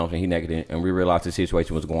room, you know what I'm saying, he naked and we realized the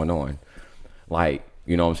situation was going on. Like,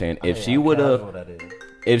 you know what I'm saying, if she would have,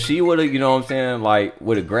 you know what I'm saying, like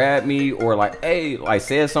would have grabbed me or like, hey, like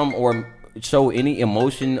said something or show any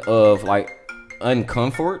emotion of like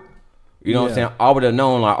uncomfort, you know what I'm Yeah. saying, I would have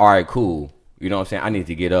known like, all right, cool. You know what I'm saying, I need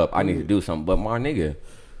to get up, I need to do something. But my nigga,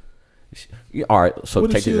 all right, so What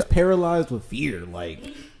if take she this. was paralyzed with fear?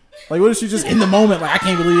 Like, what if she just in the moment? Like, I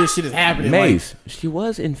can't believe this shit is happening. Mace, she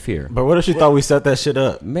was in fear. But what if she thought we set that shit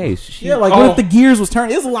up? Mace, she, Yeah, like what if the gears was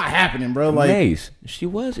turning? There's a lot happening, bro. Like, Mace, she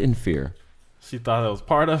was in fear. She thought that was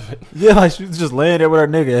part of it. Yeah, like she was just laying there with her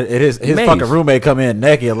nigga, and his Mace. fucking roommate come in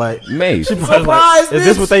naked. Like, Mace, surprise! is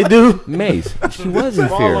this what they do? Mace, she was in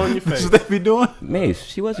Fall on fear. your That's face. what they be doing? Mace,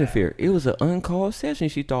 she was in fear. It was an uncalled session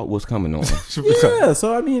she thought was coming on. Yeah,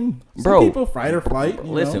 so I mean, some Bro, people fight or flight. you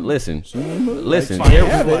Listen, know. listen, Like, listen.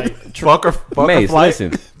 Fucker Mace, flight.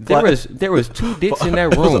 listen. There was two dicks in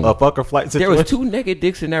that It was room. a fucker flight There situation. was two naked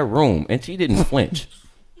dicks in that room, and she didn't flinch.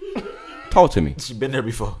 Talk to me. She been there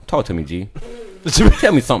before. Talk to me, G.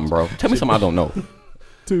 Tell me something, bro. Tell me something I don't know.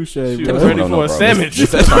 touche, She Tell me was something I ready don't for know, a bro. sandwich. Tell me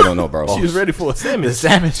something I don't know, bro. She was ready for a The sandwich.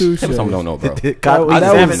 salmon. touche. Tell me something I don't know, bro. Cotton I that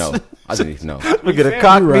just was- need to know. I just need to know. Look at a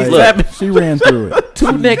cock You're meat right. salmon. She ran through it.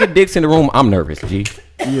 Two naked dicks in the room. I'm nervous, G.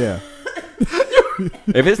 Yeah.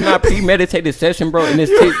 If it's not premeditated session, bro, and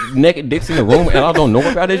there's naked dicks in the room, and I don't know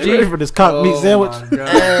about it, You ready G. for this cock meat sandwich?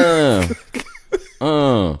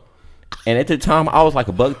 And at the time, I was like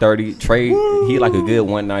a $130. Trey, he like a good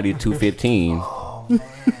 190, 215.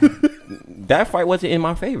 That fight wasn't in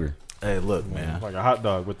my favor. Hey, look, man. Like a hot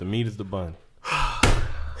dog with the meat as the bun.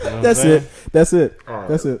 That's it. That's it.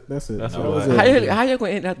 That's it. That's That what was it it. How you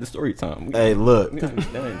gonna end out the story time? Hey, look. We not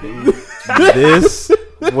done, dude. This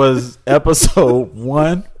was episode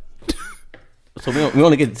 1. So we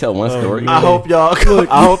only get to tell one story. I hope y'all.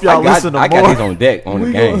 I hope y'all listen to I more. got these on deck on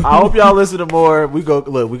the game. I hope y'all listen to more. We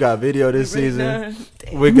got video this season.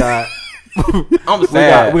 We got I'm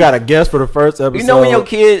sad. we got a guest for the first episode. You know when your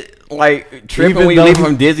kid like tripping Even when you though leave he-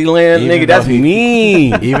 from Disneyland, even nigga, that's though he-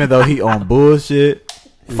 mean. even though he on bullshit.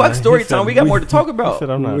 Fuck story He said time. We got more to talk He about. said,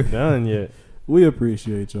 I'm not done yet. We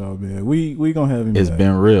appreciate y'all, man. We gonna have him. It's back.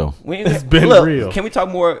 been real. It's been look, real. Can we talk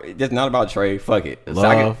more? That's not about Trey. Fuck it. So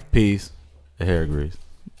I Love, peace, and hair grease.